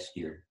she asked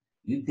you,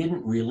 you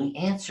didn't really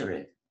answer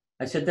it."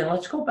 I said, "Then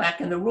let's go back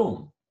in the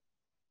room."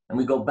 And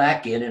we go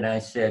back in, and I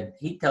said,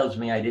 "He tells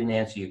me I didn't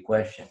answer your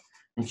question."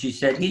 And she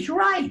said, "He's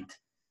right."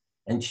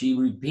 And she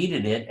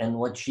repeated it and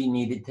what she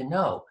needed to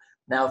know.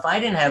 Now, if I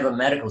didn't have a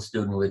medical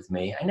student with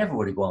me, I never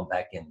would have gone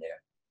back in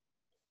there.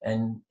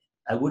 And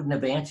I wouldn't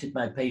have answered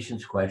my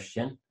patient's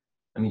question.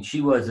 I mean,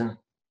 she wasn't,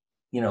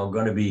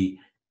 going to be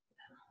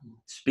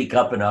speak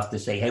up enough to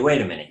say, "Hey,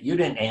 wait a minute, you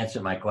didn't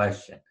answer my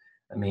question."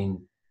 I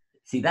mean,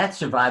 see, that's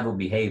survival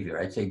behavior.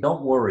 I'd say,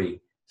 don't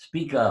worry,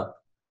 speak up,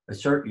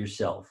 assert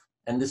yourself.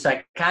 And the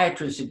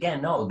psychiatrists,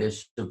 again, no,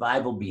 there's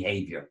survival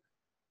behavior.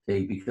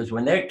 See, because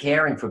when they're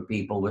caring for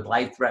people with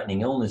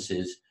life-threatening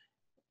illnesses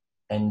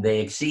and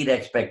they exceed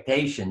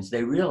expectations,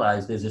 they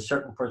realize there's a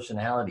certain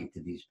personality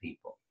to these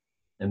people.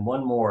 And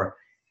one more,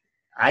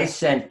 I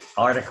sent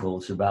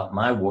articles about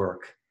my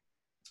work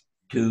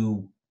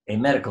to a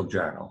medical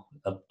journal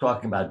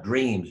talking about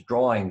dreams,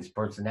 drawings,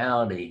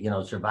 personality,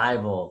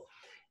 survival.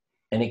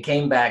 And it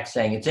came back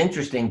saying, it's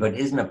interesting, but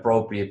isn't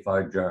appropriate for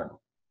our journal.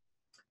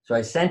 So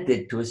I sent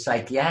it to a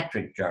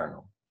psychiatric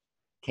journal,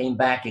 came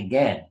back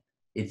again.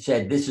 It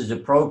said, this is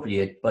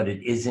appropriate, but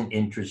it isn't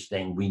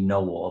interesting. We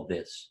know all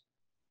this.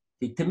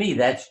 See, to me,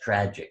 that's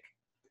tragic.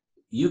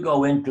 You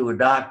go into a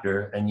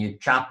doctor and you're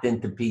chopped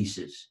into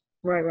pieces.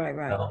 Right.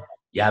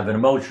 You have an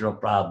emotional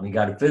problem. You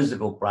got a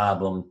physical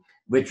problem.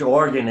 Which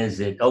organ is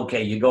it?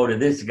 Okay, you go to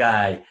this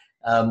guy.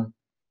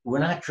 We're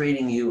not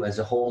treating you as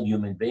a whole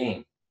human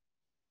being.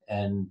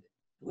 And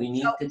we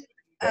need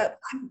to.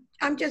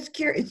 I'm just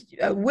curious,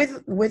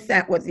 with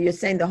that, what you're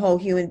saying, the whole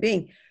human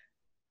being,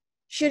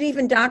 should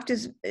even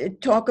doctors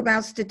talk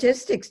about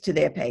statistics to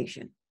their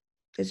patient,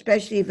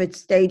 especially if it's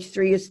stage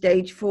 3 or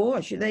stage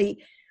 4? Should they,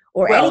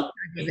 or well,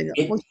 any?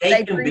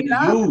 they can be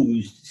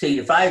used. See,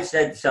 if I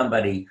said to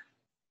somebody,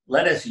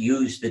 let us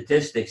use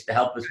statistics to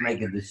help us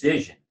make a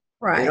decision.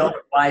 Right. They don't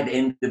apply to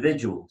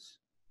individuals.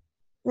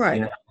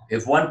 Right.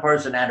 If one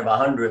person out of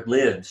 100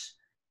 lives,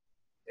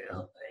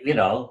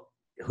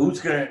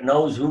 who's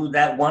knows who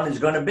that one is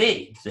going to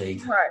be.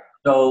 See? Right.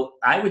 So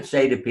I would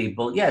say to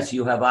people, yes,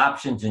 you have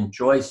options and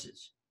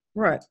choices.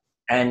 Right.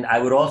 And I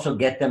would also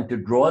get them to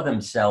draw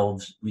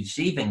themselves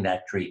receiving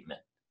that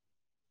treatment.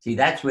 See,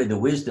 that's where the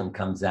wisdom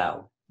comes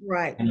out.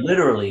 Right. And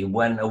literally,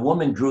 when a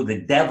woman drew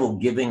the devil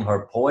giving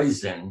her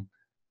poison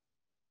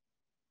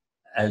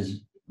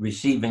as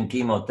receiving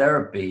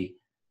chemotherapy,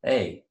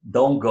 hey,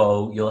 don't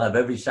go. You'll have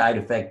every side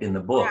effect in the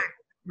book.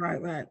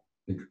 Right.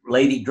 The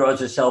lady draws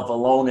herself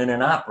alone in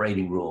an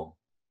operating room,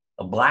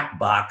 a black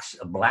box,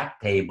 a black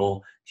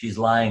table. She's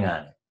lying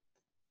on it.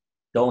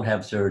 Don't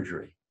have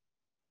surgery.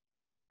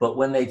 But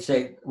when they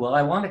say, well,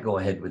 I want to go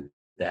ahead with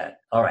that.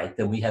 All right,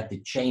 then we have to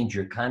change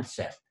your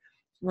concept.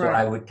 Right. So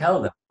I would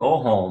tell them,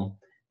 go home,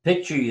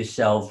 picture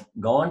yourself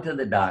going to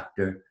the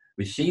doctor,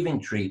 receiving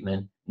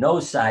treatment, no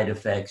side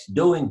effects,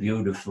 doing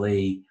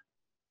beautifully,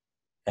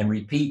 and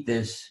repeat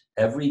this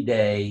every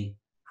day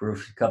for a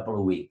couple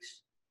of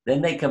weeks.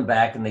 Then they come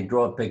back and they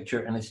draw a picture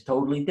and it's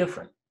totally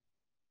different.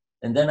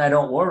 And then I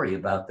don't worry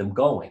about them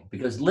going,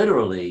 because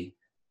literally,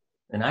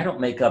 and I don't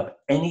make up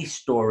any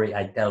story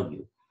I tell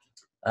you.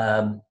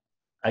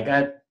 I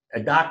got a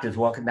doctor's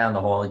walking down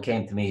the hall. He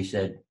came to me. He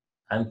said,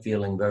 I'm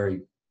feeling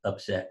very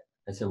upset.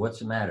 I said, what's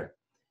the matter?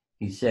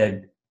 He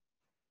said,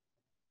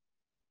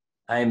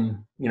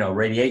 I'm,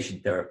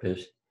 radiation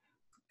therapist,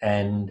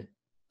 and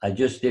I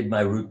just did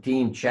my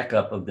routine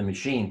checkup of the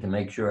machine to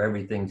make sure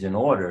everything's in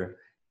order.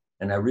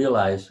 And I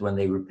realized when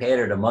they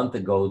repaired it a month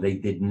ago, they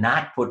did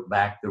not put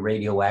back the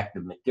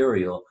radioactive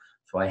material.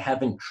 So I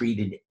haven't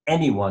treated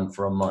anyone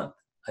for a month.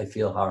 I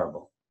feel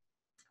horrible.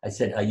 I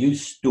said, are you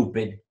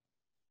stupid?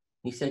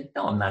 He said,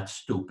 no, I'm not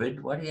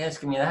stupid. What are you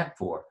asking me that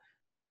for?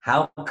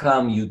 How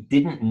come you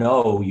didn't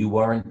know you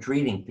weren't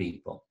treating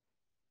people?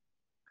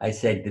 I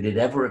said, did it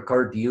ever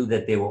occur to you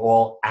that they were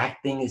all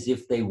acting as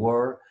if they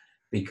were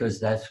because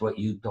that's what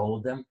you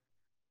told them?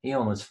 He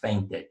almost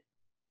fainted.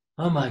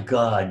 Oh my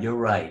God, you're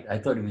right. I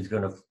thought he was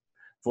going to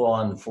fall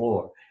on the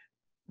floor.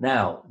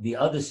 Now, the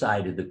other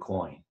side of the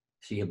coin,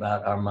 see,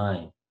 about our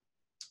mind.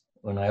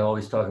 When I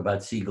always talk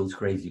about Siegel's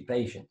crazy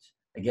patients,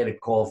 I get a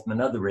call from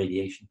another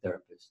radiation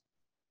therapist.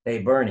 Hey,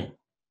 Bernie,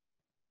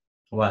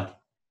 what?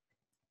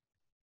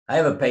 I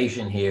have a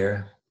patient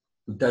here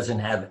who doesn't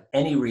have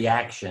any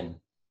reaction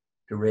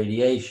to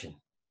radiation.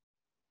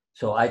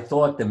 So I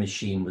thought the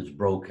machine was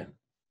broken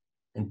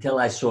until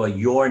I saw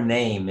your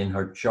name in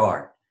her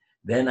chart.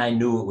 then I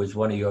knew it was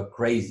one of your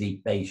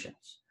crazy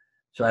patients.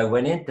 So I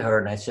went into her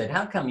and I said,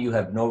 how come you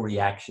have no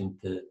reaction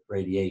to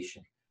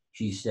radiation?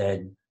 She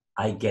said,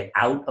 I get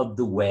out of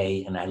the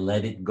way and I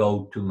let it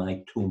go to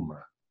my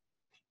tumor.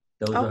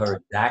 Those Oh, are her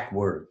exact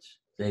words.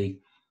 See?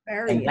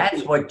 And very.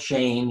 that's what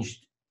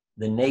changed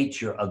the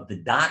nature of the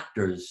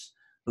doctors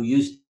who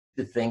used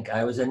to think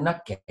I was a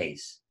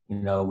nutcase,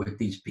 with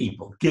these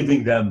people,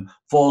 giving them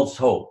false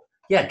hope.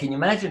 Yeah, can you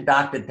imagine a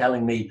doctor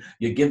telling me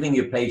you're giving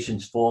your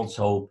patients false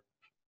hope?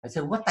 I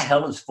said, what the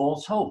hell is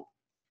false hope?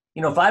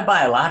 If I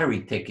buy a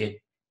lottery ticket,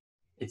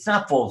 it's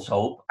not false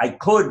hope. I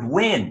could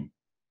win.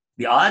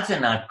 The odds are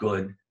not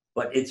good,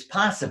 but it's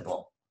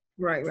possible.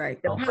 Right. The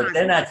But they're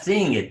positive. not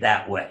seeing it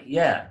that way.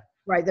 Yeah.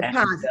 Right. The And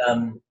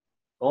positive.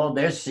 all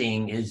they're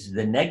seeing is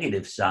the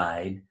negative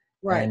side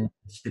Right. and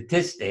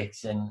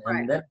statistics, Right.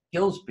 and that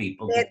kills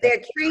people to They're, think.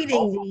 they're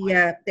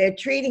treating they're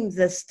treating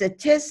the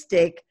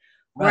statistic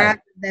Right.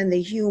 rather than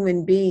the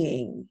human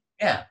being.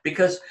 Yeah,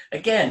 because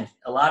again,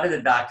 a lot of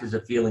the doctors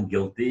are feeling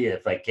guilty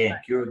if I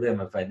can't cure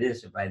them, if I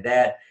this, if I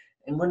that,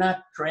 and we're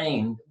not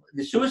trained.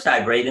 The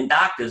suicide rate in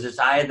doctors is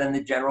higher than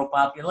the general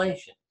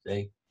population.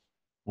 See,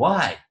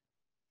 why?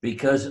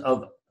 Because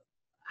of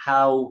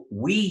how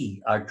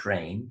we are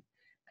trained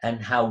and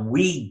how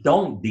we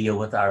don't deal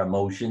with our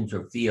emotions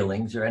or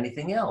feelings or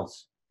anything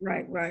else.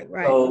 Right.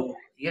 So,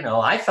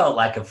 I felt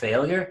like a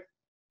failure.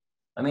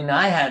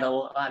 I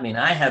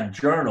have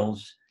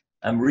journals.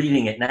 I'm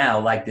reading it now,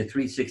 like the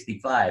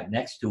 365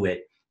 next to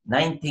it,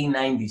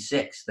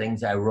 1996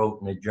 things I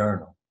wrote in a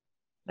journal.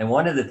 And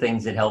one of the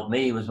things that helped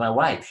me was my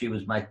wife. She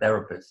was my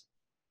therapist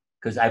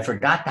because I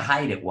forgot to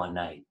hide it one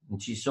night.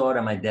 And she saw it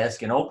on my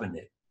desk and opened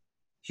it.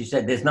 She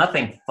said, there's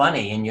nothing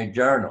funny in your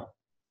journal.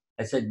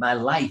 I said, my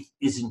life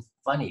isn't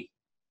funny.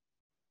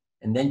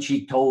 And then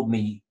she told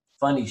me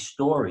funny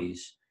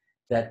stories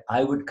that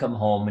I would come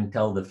home and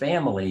tell the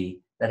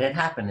family that had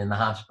happened in the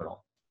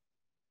hospital.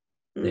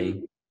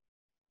 Mm.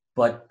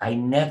 But I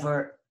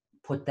never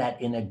put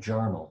that in a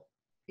journal.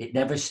 It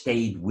never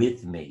stayed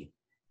with me.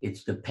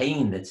 It's the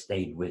pain that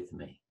stayed with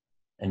me.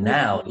 And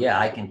now, yeah,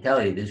 I can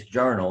tell you this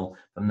journal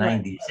from Right.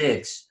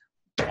 96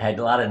 had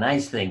a lot of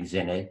nice things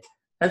in it,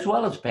 as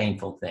well as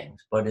painful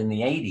things. But in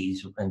the 80s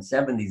and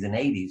 70s and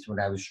 80s, when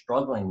I was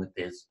struggling with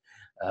this,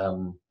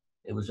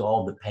 it was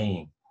all the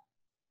pain.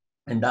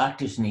 And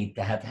doctors need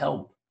to have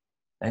help.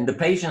 And the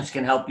patients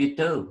can help you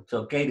too. It's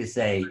okay to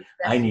say,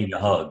 I need a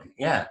hug.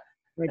 Yeah.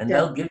 Right. And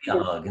they'll give you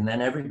a hug, and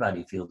then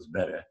everybody feels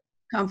better.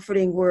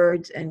 Comforting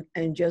words and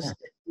just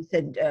Yeah. you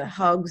said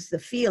hugs, the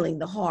feeling,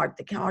 the heart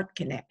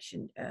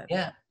connection.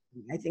 Yeah.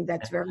 I think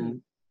that's very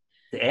And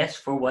to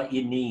ask for what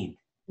you need.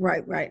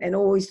 right, and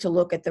always to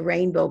look at the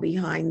rainbow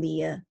behind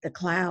the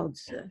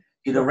clouds.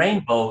 The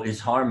rainbow is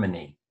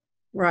harmony.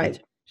 Right. It's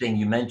interesting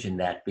you mentioned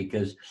that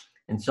because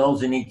in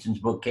Solzhenitsyn's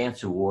book,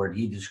 Cancer Ward,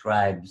 he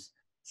describes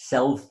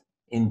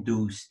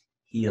self-induced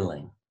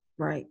healing.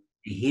 Right.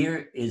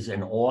 Here is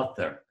an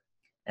author,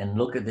 and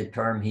look at the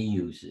term he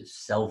uses,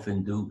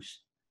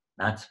 self-induced,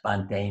 not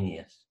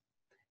spontaneous.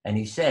 And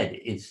he said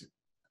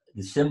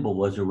the symbol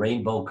was a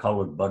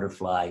rainbow-colored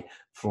butterfly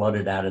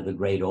flooded out of the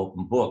great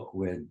open book,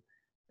 where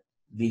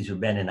these were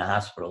men in a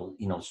hospital,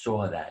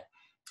 saw that.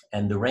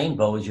 And the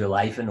rainbow is your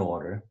life in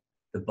order.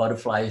 The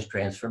butterfly is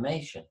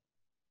transformation.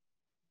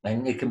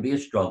 And it can be a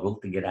struggle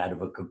to get out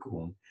of a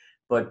cocoon,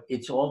 but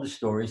it's all the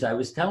stories I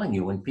was telling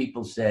you when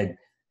people said,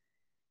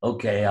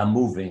 okay, I'm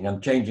moving, I'm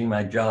changing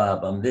my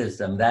job, I'm this,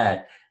 I'm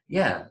that.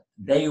 Yeah,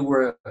 they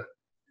were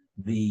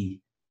the,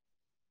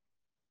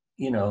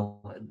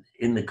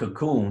 in the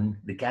cocoon,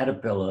 the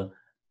caterpillar,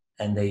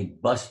 and they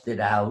busted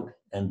out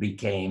and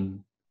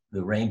became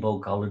the rainbow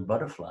colored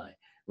butterfly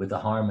with a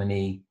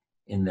harmony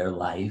in their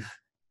life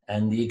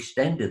and the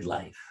extended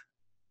life.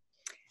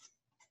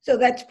 So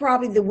that's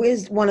probably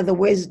one of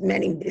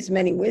the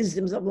many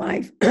wisdoms of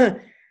life.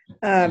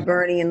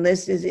 Bernie and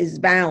Liz is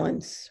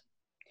balance.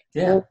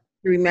 Yeah.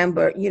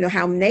 Remember,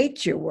 how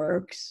nature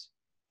works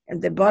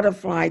and the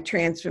butterfly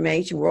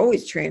transformation. We're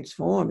always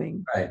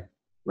transforming.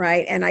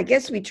 Right. And I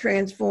guess we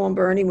transform,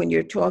 Bernie, when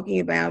you're talking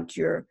about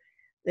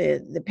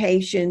the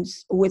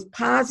patients with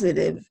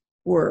positive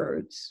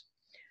words,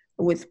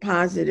 with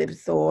positive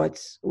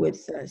thoughts,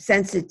 with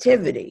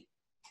sensitivity.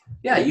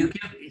 Yeah,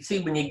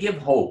 when you give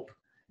hope,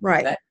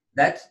 right?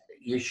 That's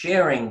you're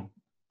sharing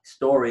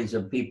stories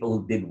of people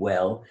who did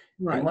well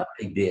and what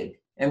they did.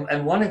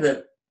 And one of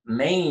the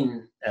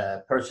main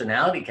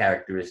personality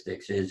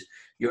characteristics is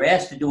you're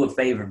asked to do a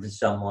favor for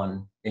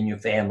someone in your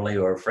family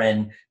or a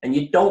friend, and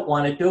you don't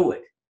want to do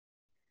it.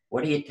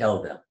 What do you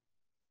tell them?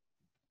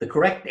 The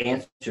correct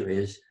answer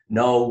is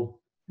no.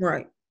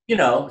 Right.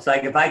 It's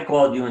like if I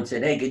called you and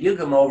said, hey, could you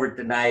come over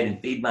tonight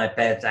and feed my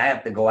pets? I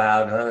have to go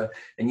out.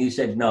 And you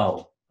said,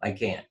 no, I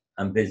can't.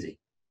 I'm busy.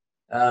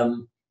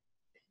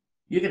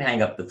 You can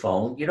hang up the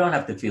phone. You don't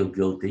have to feel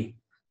guilty.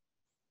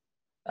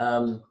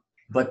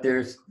 But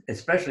there's,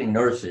 especially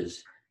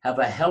nurses, have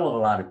a hell of a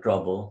lot of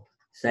trouble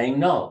saying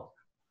no.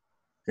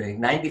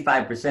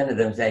 95% of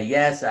them say,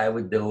 yes, I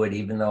would do it,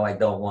 even though I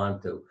don't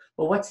want to.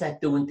 Well, what's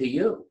that doing to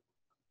you?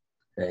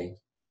 Okay.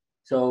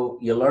 So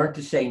you learn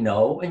to say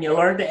no, and you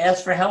learn to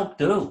ask for help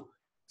too.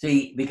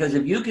 See, because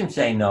if you can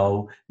say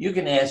no, you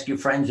can ask your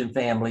friends and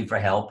family for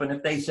help. And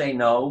if they say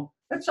no,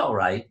 that's all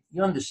right.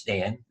 You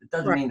understand. It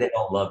doesn't Right. mean they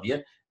don't love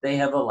you. They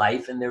have a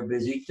life and they're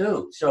busy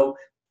too. So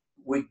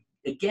we,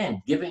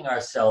 again, giving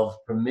ourselves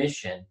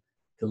permission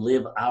to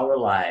live our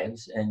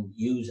lives and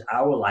use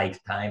our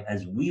lifetime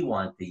as we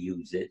want to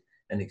use it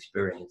and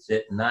experience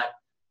it, not,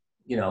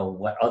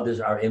 what others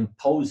are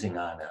imposing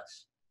on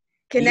us.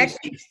 He who Connect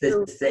seeks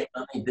to to say,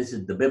 I mean, this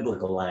is the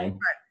biblical line.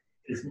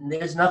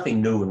 There's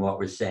nothing new in what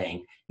we're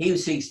saying. He who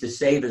seeks to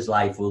save his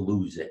life will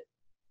lose it.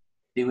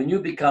 See, when you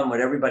become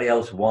what everybody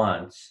else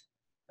wants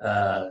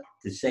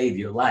to save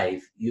your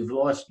life, you've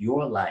lost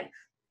your life.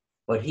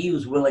 But he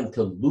who's willing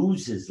to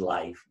lose his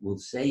life will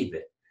save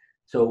it.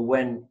 So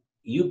when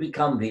you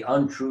become the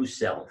untrue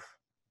self,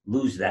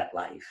 lose that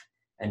life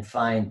and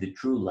find the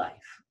true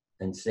life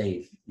and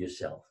save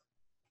yourself.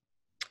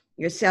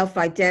 your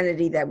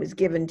self-identity that was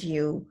given to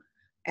you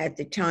at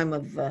the time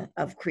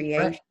of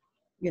creation, Right.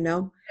 you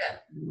know? Yeah.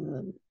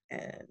 Um,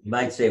 You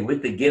might say,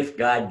 with the gift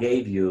God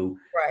gave you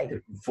right,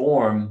 to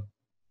perform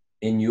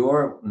in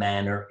your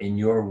manner, in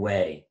your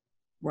way.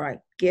 right.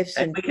 Gifts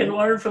And and we can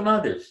learn from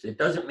others. It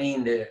doesn't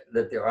mean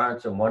that there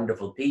aren't some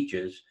wonderful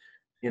teachers,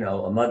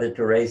 a Mother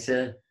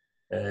Teresa,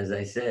 as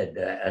I said,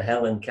 a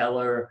Helen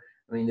Keller.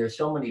 I mean, there's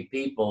so many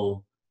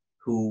people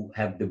who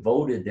have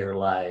devoted their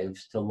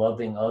lives to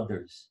loving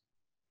others.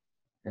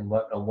 And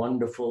what a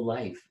wonderful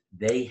life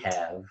they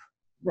have.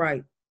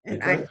 right.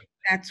 And I Because, think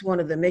that's one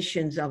of the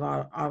missions of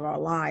our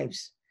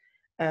lives,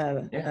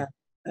 yeah,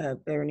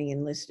 Bernie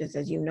and listeners,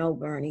 as you know,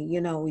 Bernie,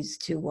 is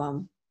to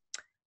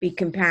be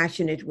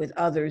compassionate with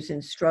others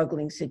in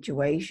struggling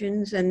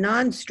situations and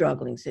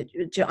non-struggling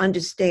situations, to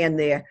understand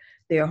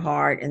their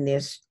heart and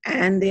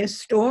their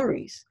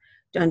stories,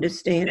 to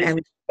understand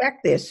and respect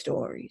their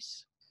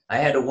stories. I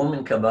had a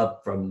woman come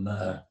up from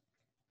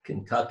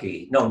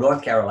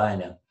North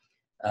Carolina,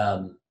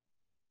 um,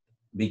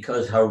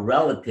 because her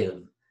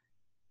relative,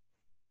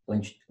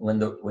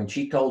 when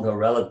she told her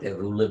relative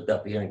who lived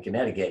up here in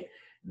Connecticut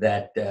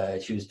that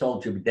she was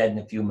told she'd be dead in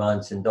a few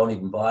months and don't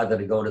even bother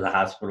to go to the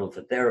hospital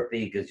for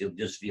therapy because you'll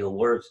just feel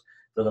worse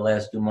for the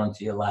last 2 months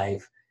of your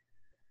life.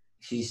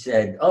 She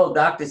said, "Oh,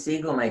 Dr.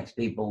 Siegel makes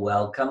people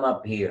well. Come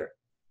up here."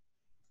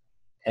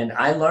 And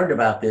I learned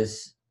about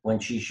this when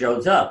she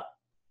shows up.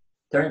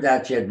 Turns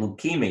out she had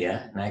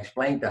leukemia, and I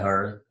explained to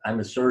her, I'm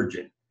a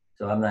surgeon,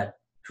 so I'm not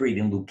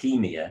treating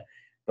leukemia,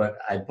 but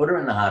I put her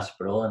in the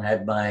hospital and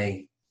had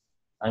my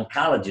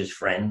oncologist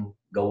friend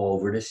go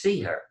over to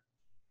see her.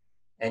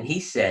 And he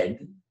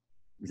said,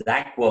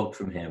 exact quote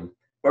from him,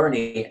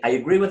 "Bernie, I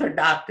agree with her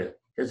doctor.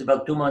 There's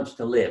about 2 months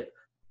to live,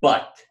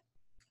 but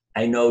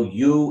I know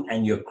you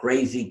and your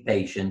crazy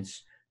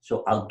patients,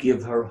 so I'll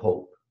give her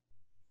hope."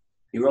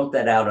 He wrote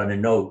that out on a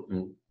note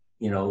and,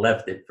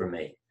 left it for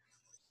me.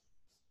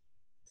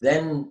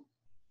 Then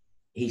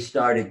he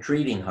started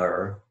treating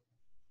her,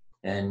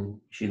 and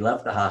she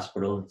left the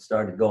hospital and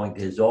started going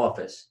to his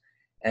office.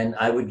 And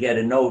I would get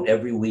a note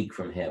every week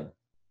from him.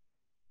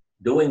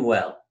 Doing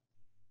well.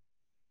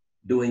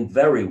 Doing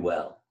very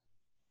well.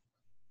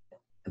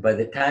 By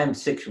the time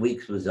 6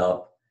 weeks was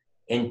up,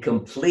 in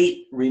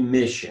complete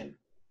remission.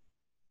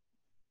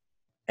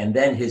 And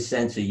then his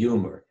sense of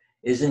humor.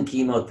 Isn't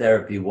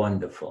chemotherapy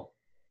wonderful?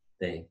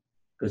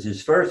 Because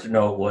his first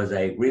note was,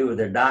 I agree with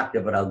her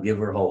doctor, but I'll give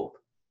her hope.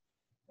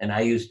 And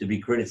I used to be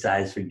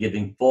criticized for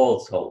giving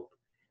false hope.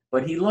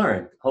 But he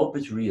learned hope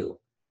is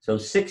real. So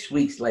 6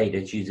 weeks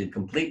later, she's in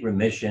complete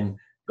remission,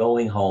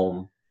 going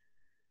home.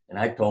 And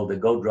I told her,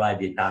 go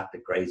drive your doctor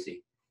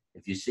crazy.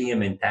 If you see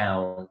him in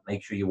town,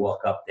 make sure you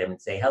walk up to him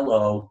and say,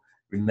 hello,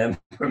 remember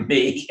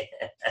me?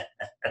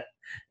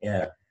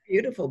 Yeah.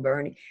 Beautiful,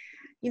 Bernie.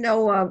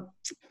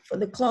 For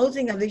the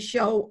closing of the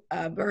show,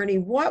 Bernie,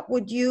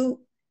 what's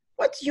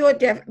your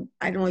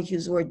I don't like to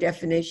use the word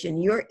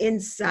definition, your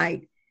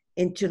insight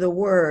into the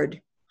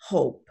word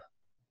hope?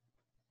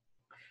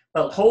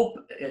 Well, hope,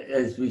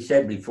 as we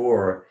said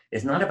before,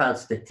 is not about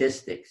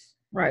statistics.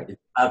 Right.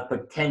 It's about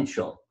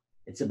potential.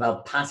 It's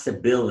about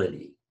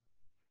possibility.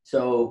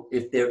 So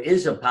if there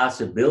is a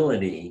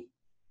possibility,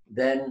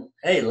 then,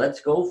 hey,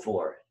 let's go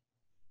for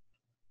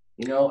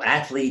it.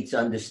 Athletes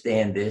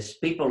understand this.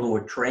 People who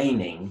are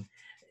training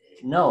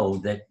know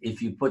that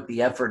if you put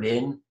the effort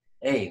in,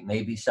 hey,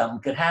 maybe something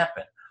could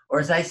happen. Or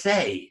as I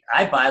say,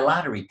 I buy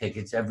lottery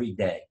tickets every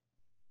day.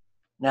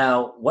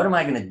 Now, what am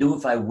I going to do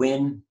if I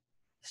win?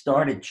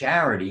 Start a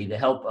charity to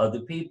help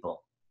other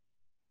people.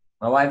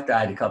 My wife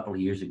died a couple of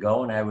years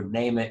ago, and I would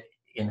name it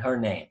in her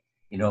name,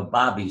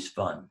 Bobby's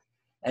Fund.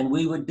 And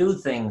we would do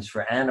things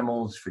for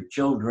animals, for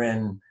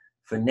children,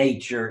 for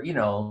nature,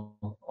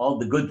 all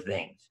the good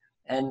things.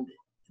 And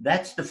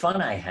that's the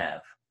fun I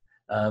have,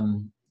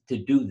 to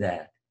do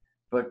that.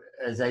 But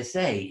as I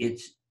say,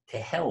 it's to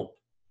help.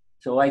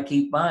 So I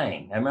keep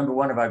buying. I remember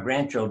one of our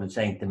grandchildren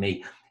saying to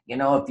me,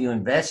 if you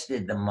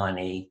invested the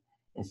money,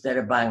 instead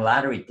of buying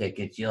lottery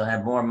tickets, you'll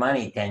have more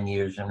money 10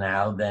 years from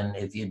now than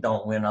if you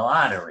don't win a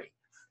lottery.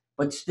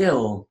 But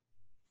still,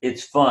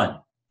 it's fun.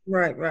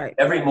 Right, right.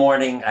 Every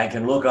morning I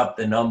can look up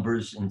the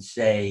numbers and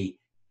say,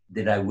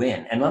 did I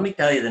win? And let me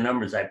tell you the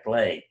numbers I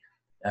played.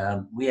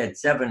 We had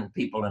 7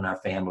 people in our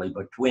family,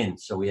 but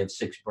twins, so we have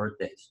 6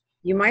 birthdays.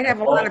 You might And have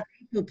a lot all, of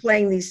people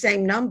playing these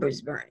same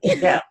numbers, Bernie.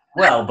 yeah,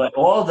 well, but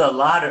all the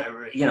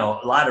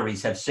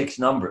lotteries have 6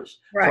 numbers.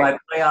 So Right, I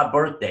play our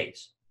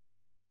birthdays,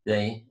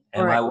 see?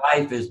 And right, my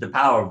wife is the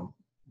Powerball,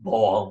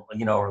 or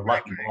right.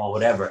 Lucky Ball,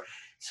 whatever.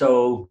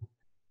 So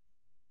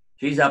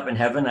she's up in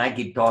heaven. I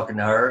keep talking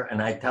to her,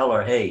 and I tell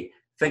her, hey,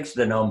 fix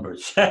the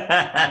numbers.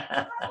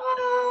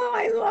 Oh,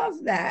 I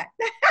love that.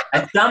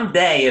 And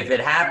someday, if it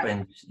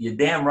happens, you're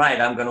damn right,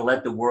 I'm going to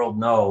let the world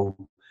know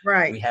we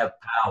Right. have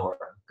power.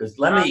 Because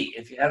Uh,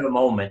 if you have a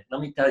moment,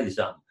 let me tell you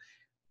something.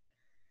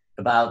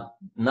 About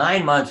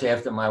 9 months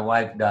after my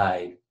wife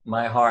died,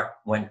 my heart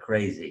went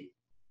crazy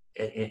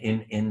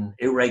in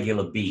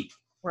irregular beat.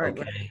 right,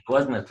 Okay. right. It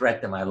wasn't a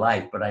threat to my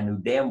life, but I knew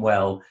damn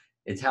well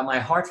it's how my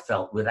heart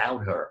felt without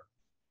her.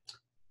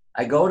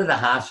 I go to the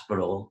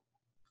hospital,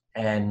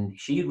 and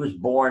she was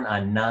born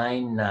on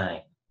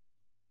 9/9.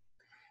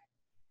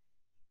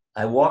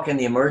 I walk in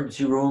the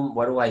emergency room.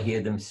 What do I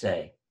hear them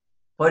say?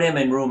 Put him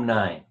in room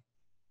 9.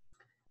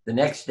 The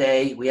next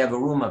day, we have a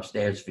room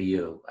upstairs for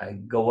you. I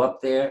go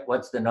up there.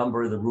 What's the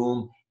number of the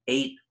room?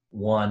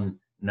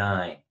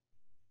 819.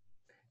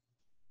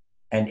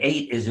 And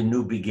 8 is a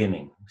new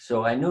beginning.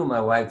 So I knew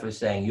my wife was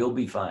saying, you'll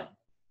be fine.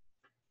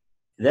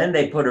 Then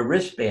they put a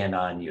wristband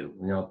on you,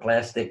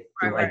 plastic,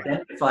 Right, to right.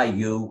 identify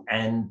you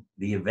and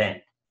the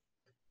event.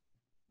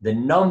 The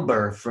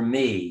number for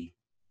me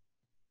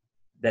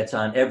that's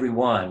on every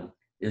one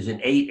is an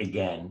 8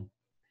 again.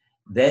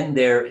 Then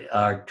there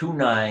are 2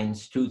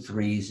 9s, 2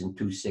 3s, and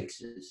 2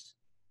 6s.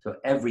 So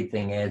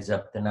everything adds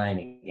up to 9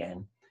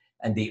 again.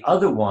 And the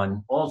other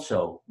one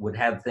also would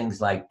have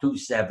things like 2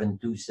 7,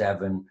 2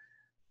 7,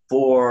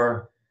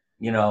 4,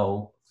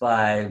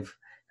 5.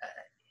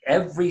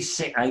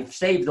 I've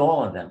saved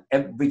all of them.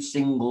 Every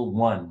single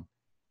one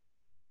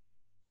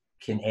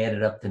can add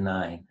it up to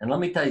 9. And let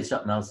me tell you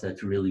something else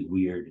that's really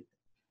weird.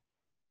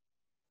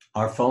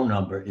 Our phone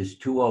number is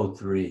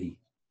 203.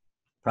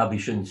 Probably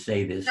shouldn't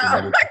say this, No,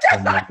 and you're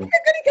everyone will know. going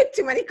to get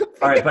too many All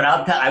right, confused.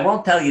 but I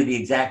won't tell you the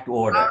exact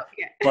order.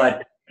 Okay.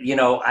 But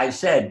I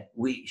said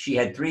she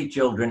had 3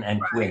 children and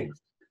Right.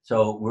 twins,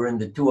 so we're in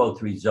the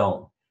 203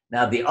 zone.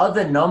 Now the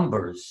other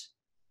numbers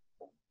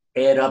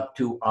add up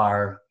to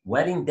our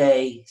wedding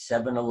day,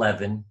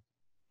 7/11,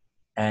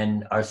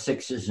 and our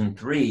 6s and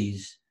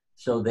 3s,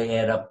 so they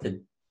add up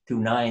to 2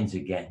 9s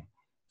again.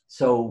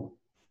 So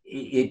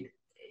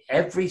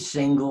every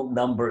single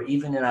number,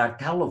 even in our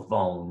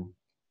telephone,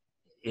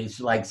 is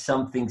like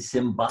something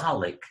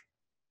symbolic.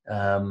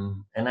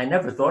 And I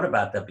never thought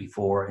about that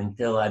before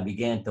until I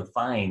began to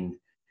find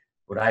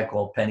what I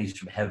call pennies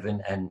from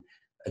heaven, and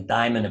a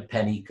dime and a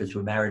penny, because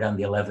we're married on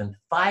the 11th.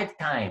 5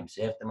 times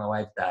after my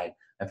wife died,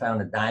 I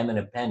found a dime and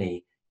a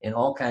penny in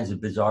all kinds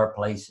of bizarre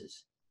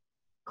places.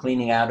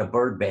 Cleaning out a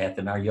bird bath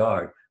in our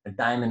yard, a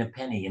dime and a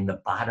penny in the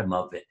bottom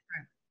of it.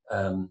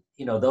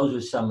 Those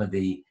are some of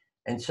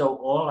and so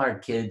all our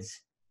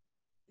kids,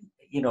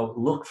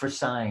 look for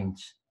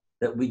signs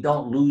that we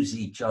don't lose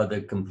each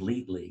other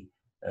completely.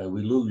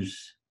 We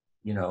lose,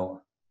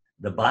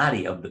 the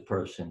body of the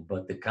person,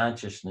 but the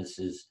consciousness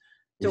is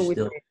So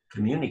still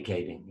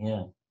communicating.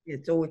 Yeah.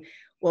 it's always,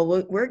 well,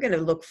 we're going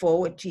to look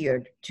forward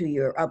to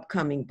your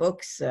upcoming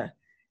books,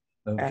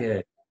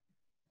 Okay.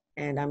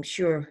 and I'm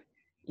sure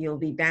you'll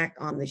be back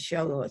on the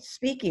show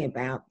speaking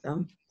about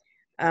them.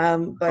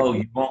 But Oh,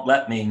 you won't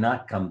let me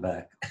not come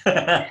back.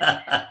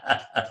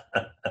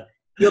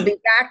 you'll be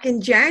back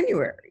in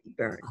January,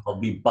 Bernie, I'll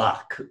be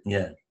back.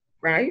 Yeah.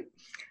 right?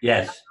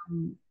 Yes.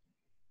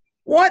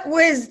 What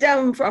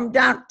wisdom from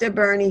Dr.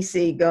 Bernie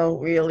Siegel,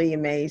 really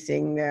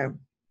amazing,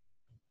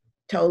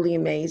 totally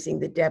amazing,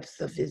 the depth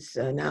of his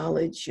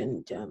knowledge.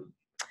 And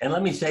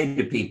let me say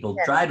to people,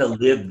 try to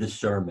live the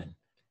sermon.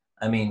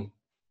 I mean,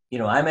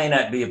 I may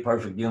not be a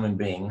perfect human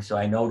being, so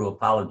I know to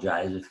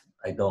apologize if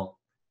I don't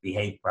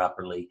behave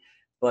properly,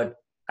 but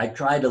I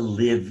try to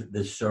live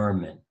the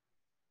sermon,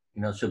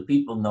 so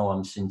people know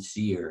I'm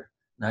sincere,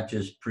 not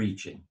just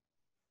preaching.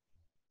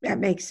 that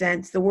makes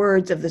sense. The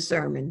words of the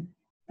sermon,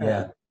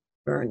 Yeah.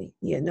 Bernie.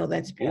 Yeah, no,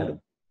 that's beautiful.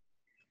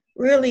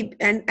 Yeah. Really,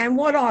 and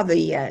what are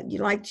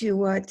you like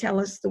to tell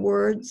us the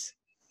words?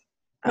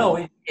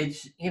 No,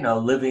 it's,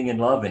 living and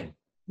loving.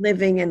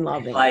 Living and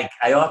loving. Like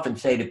I often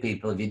say to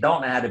people, if you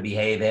don't know how to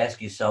behave,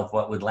 ask yourself,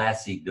 what would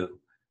Lassie do?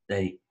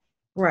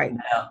 Right.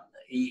 Now,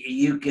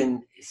 you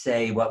can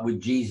say, what would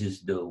Jesus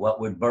do? What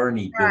would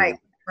Bernie do? Right.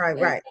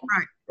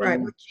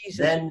 What Jesus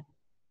then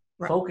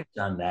focus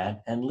on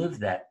that and live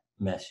that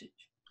message.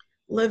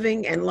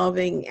 Living and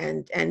loving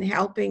and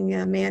helping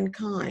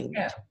mankind.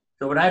 Yeah.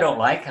 So when I don't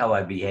like how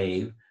I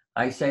behave,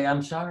 I say,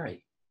 I'm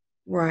sorry.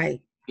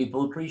 Right.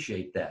 People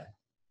appreciate that.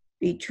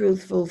 Be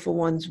truthful for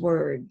one's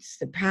words.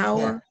 The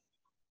power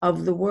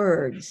of the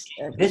words.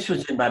 This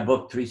was in my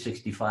book,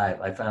 365.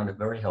 I found it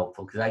very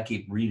helpful because I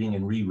keep reading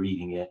and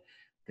rereading it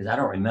because I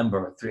don't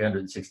remember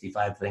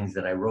 365 things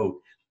that I wrote.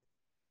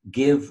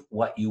 Give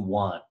what you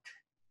want.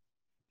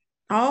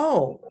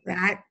 Oh,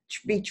 that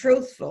be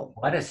truthful.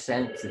 What a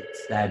sentence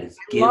that is.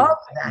 I Give love what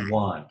that. you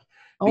want.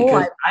 Oh,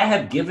 Because I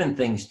have given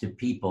things to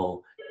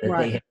people that they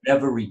right, have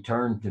never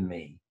returned to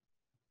me.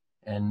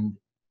 And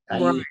I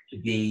right, used to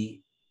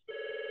be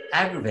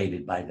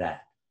aggravated by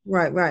that.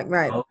 right.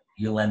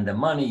 You lend them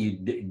money, you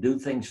do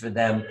things for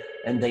them,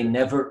 and they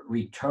never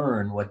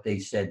return what they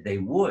said they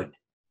would.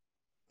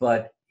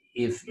 But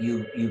if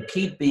you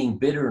keep being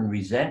bitter and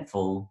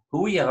resentful,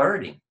 who are you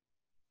hurting?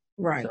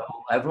 Right. So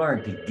I've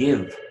learned to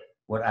give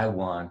what I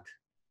want,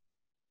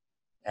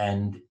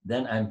 and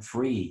then I'm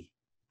free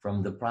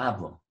from the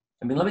problem.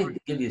 I mean, let me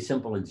give you a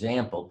simple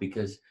example,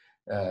 because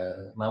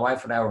my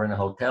wife and I were in a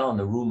hotel and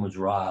the room was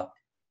robbed,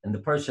 and the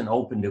person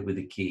opened it with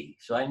a key.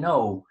 So I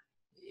know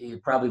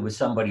it probably was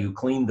somebody who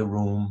cleaned the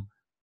room,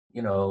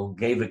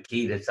 gave a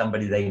key to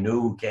somebody they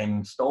knew who came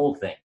and stole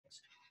things.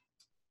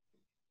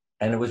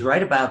 And it was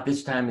right about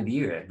this time of the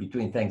year,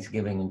 between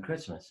Thanksgiving and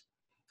Christmas.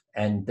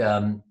 And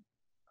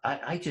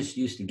I just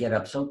used to get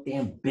up so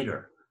damn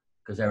bitter,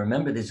 because I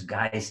remember this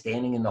guy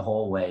standing in the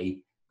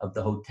hallway of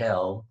the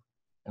hotel.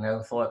 And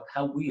I thought,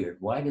 how weird.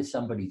 Why does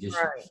somebody just,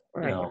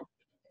 Right.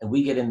 and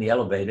we get in the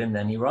elevator and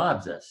then he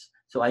robs us.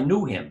 So I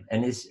knew him,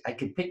 and I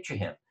could picture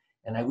him.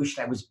 And I wished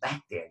I was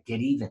back there,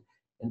 get even.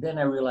 And then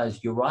I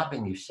realized, you're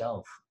robbing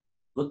yourself.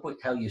 Look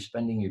how you're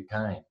spending your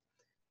time.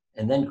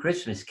 And then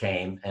Christmas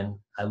came, and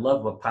I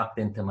love what popped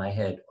into my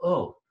head.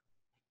 Oh,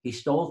 he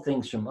stole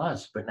things from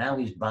us, but now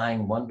he's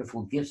buying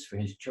wonderful gifts for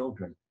his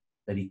children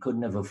that he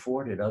couldn't have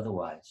afforded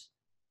otherwise.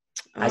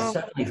 I Oh,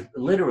 suddenly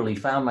literally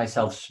found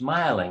myself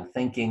smiling,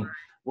 thinking,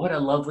 what a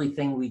lovely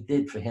thing we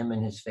did for him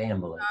and his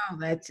family. oh,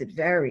 that's it.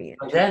 Very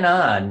From interesting. then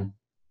on,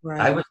 I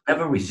Right. was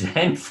never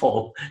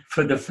resentful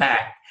for the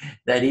fact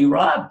that he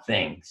robbed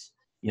things,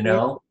 you Really.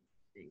 know?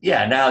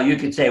 Yeah, now you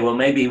could say, well,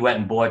 maybe he went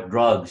and bought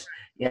drugs.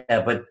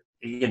 Yeah, but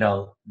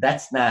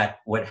that's not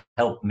what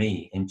helped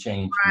me and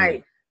changed Right.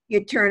 me.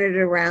 You turn it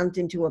around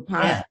into a Yeah.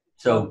 positive.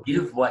 So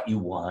give what you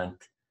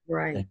want,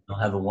 Right. and you'll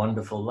have a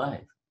wonderful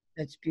life.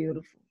 That's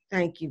beautiful.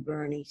 Thank you,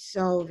 Bernie,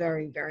 so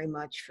very, very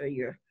much for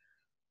your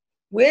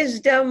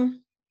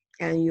wisdom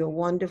and your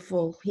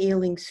wonderful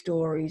healing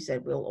stories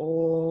that we'll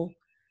all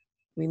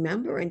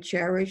remember and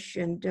cherish.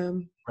 And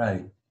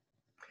Right.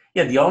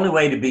 Yeah, the only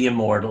way to be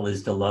immortal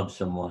is to love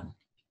someone.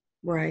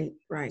 right.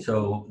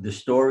 So the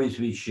stories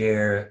we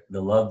share,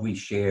 the love we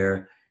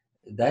share,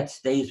 that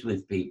stays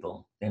with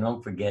people. They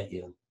don't forget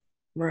you.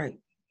 Right.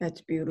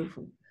 That's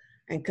beautiful.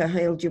 And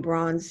Khalil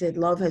Gibran said,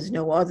 love has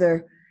no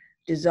other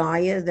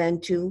desire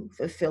than to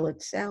fulfill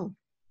itself.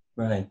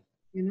 Right.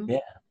 You know?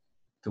 Yeah.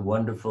 It's a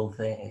wonderful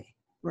thing.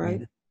 Way Right.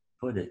 to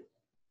put it.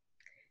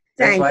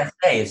 That's Thank why I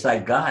say it's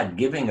like God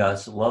giving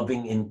us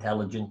loving,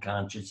 intelligent,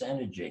 conscious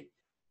energy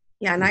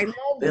Yeah, and to I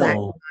love that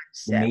fulfill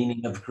the concept.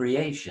 meaning of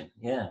creation.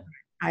 Yeah.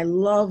 I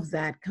love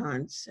that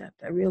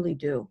concept. I really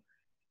do.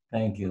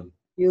 Thank you.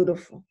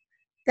 Beautiful.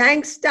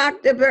 Thanks,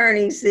 Dr.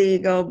 Bernie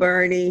Siegel.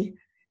 Bernie,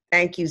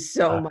 thank you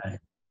so All much. right.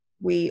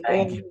 We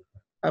Thank all you.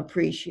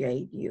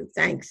 appreciate you.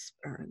 Thanks,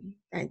 Bernie.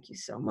 Thank you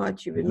so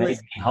much. You've You been made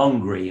listening. me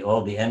hungry,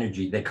 all the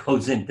energy that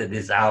goes into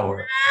this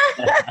hour.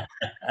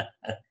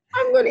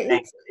 I'm going to eat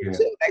Thank some you.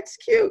 too. That's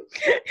cute.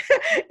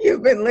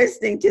 You've been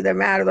listening to The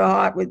Matter of the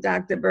Heart with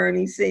Dr.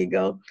 Bernie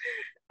Siegel.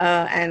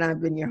 And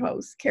I've been your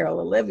host, Carol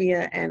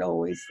Olivia. And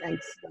always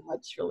thanks so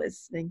much for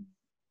listening.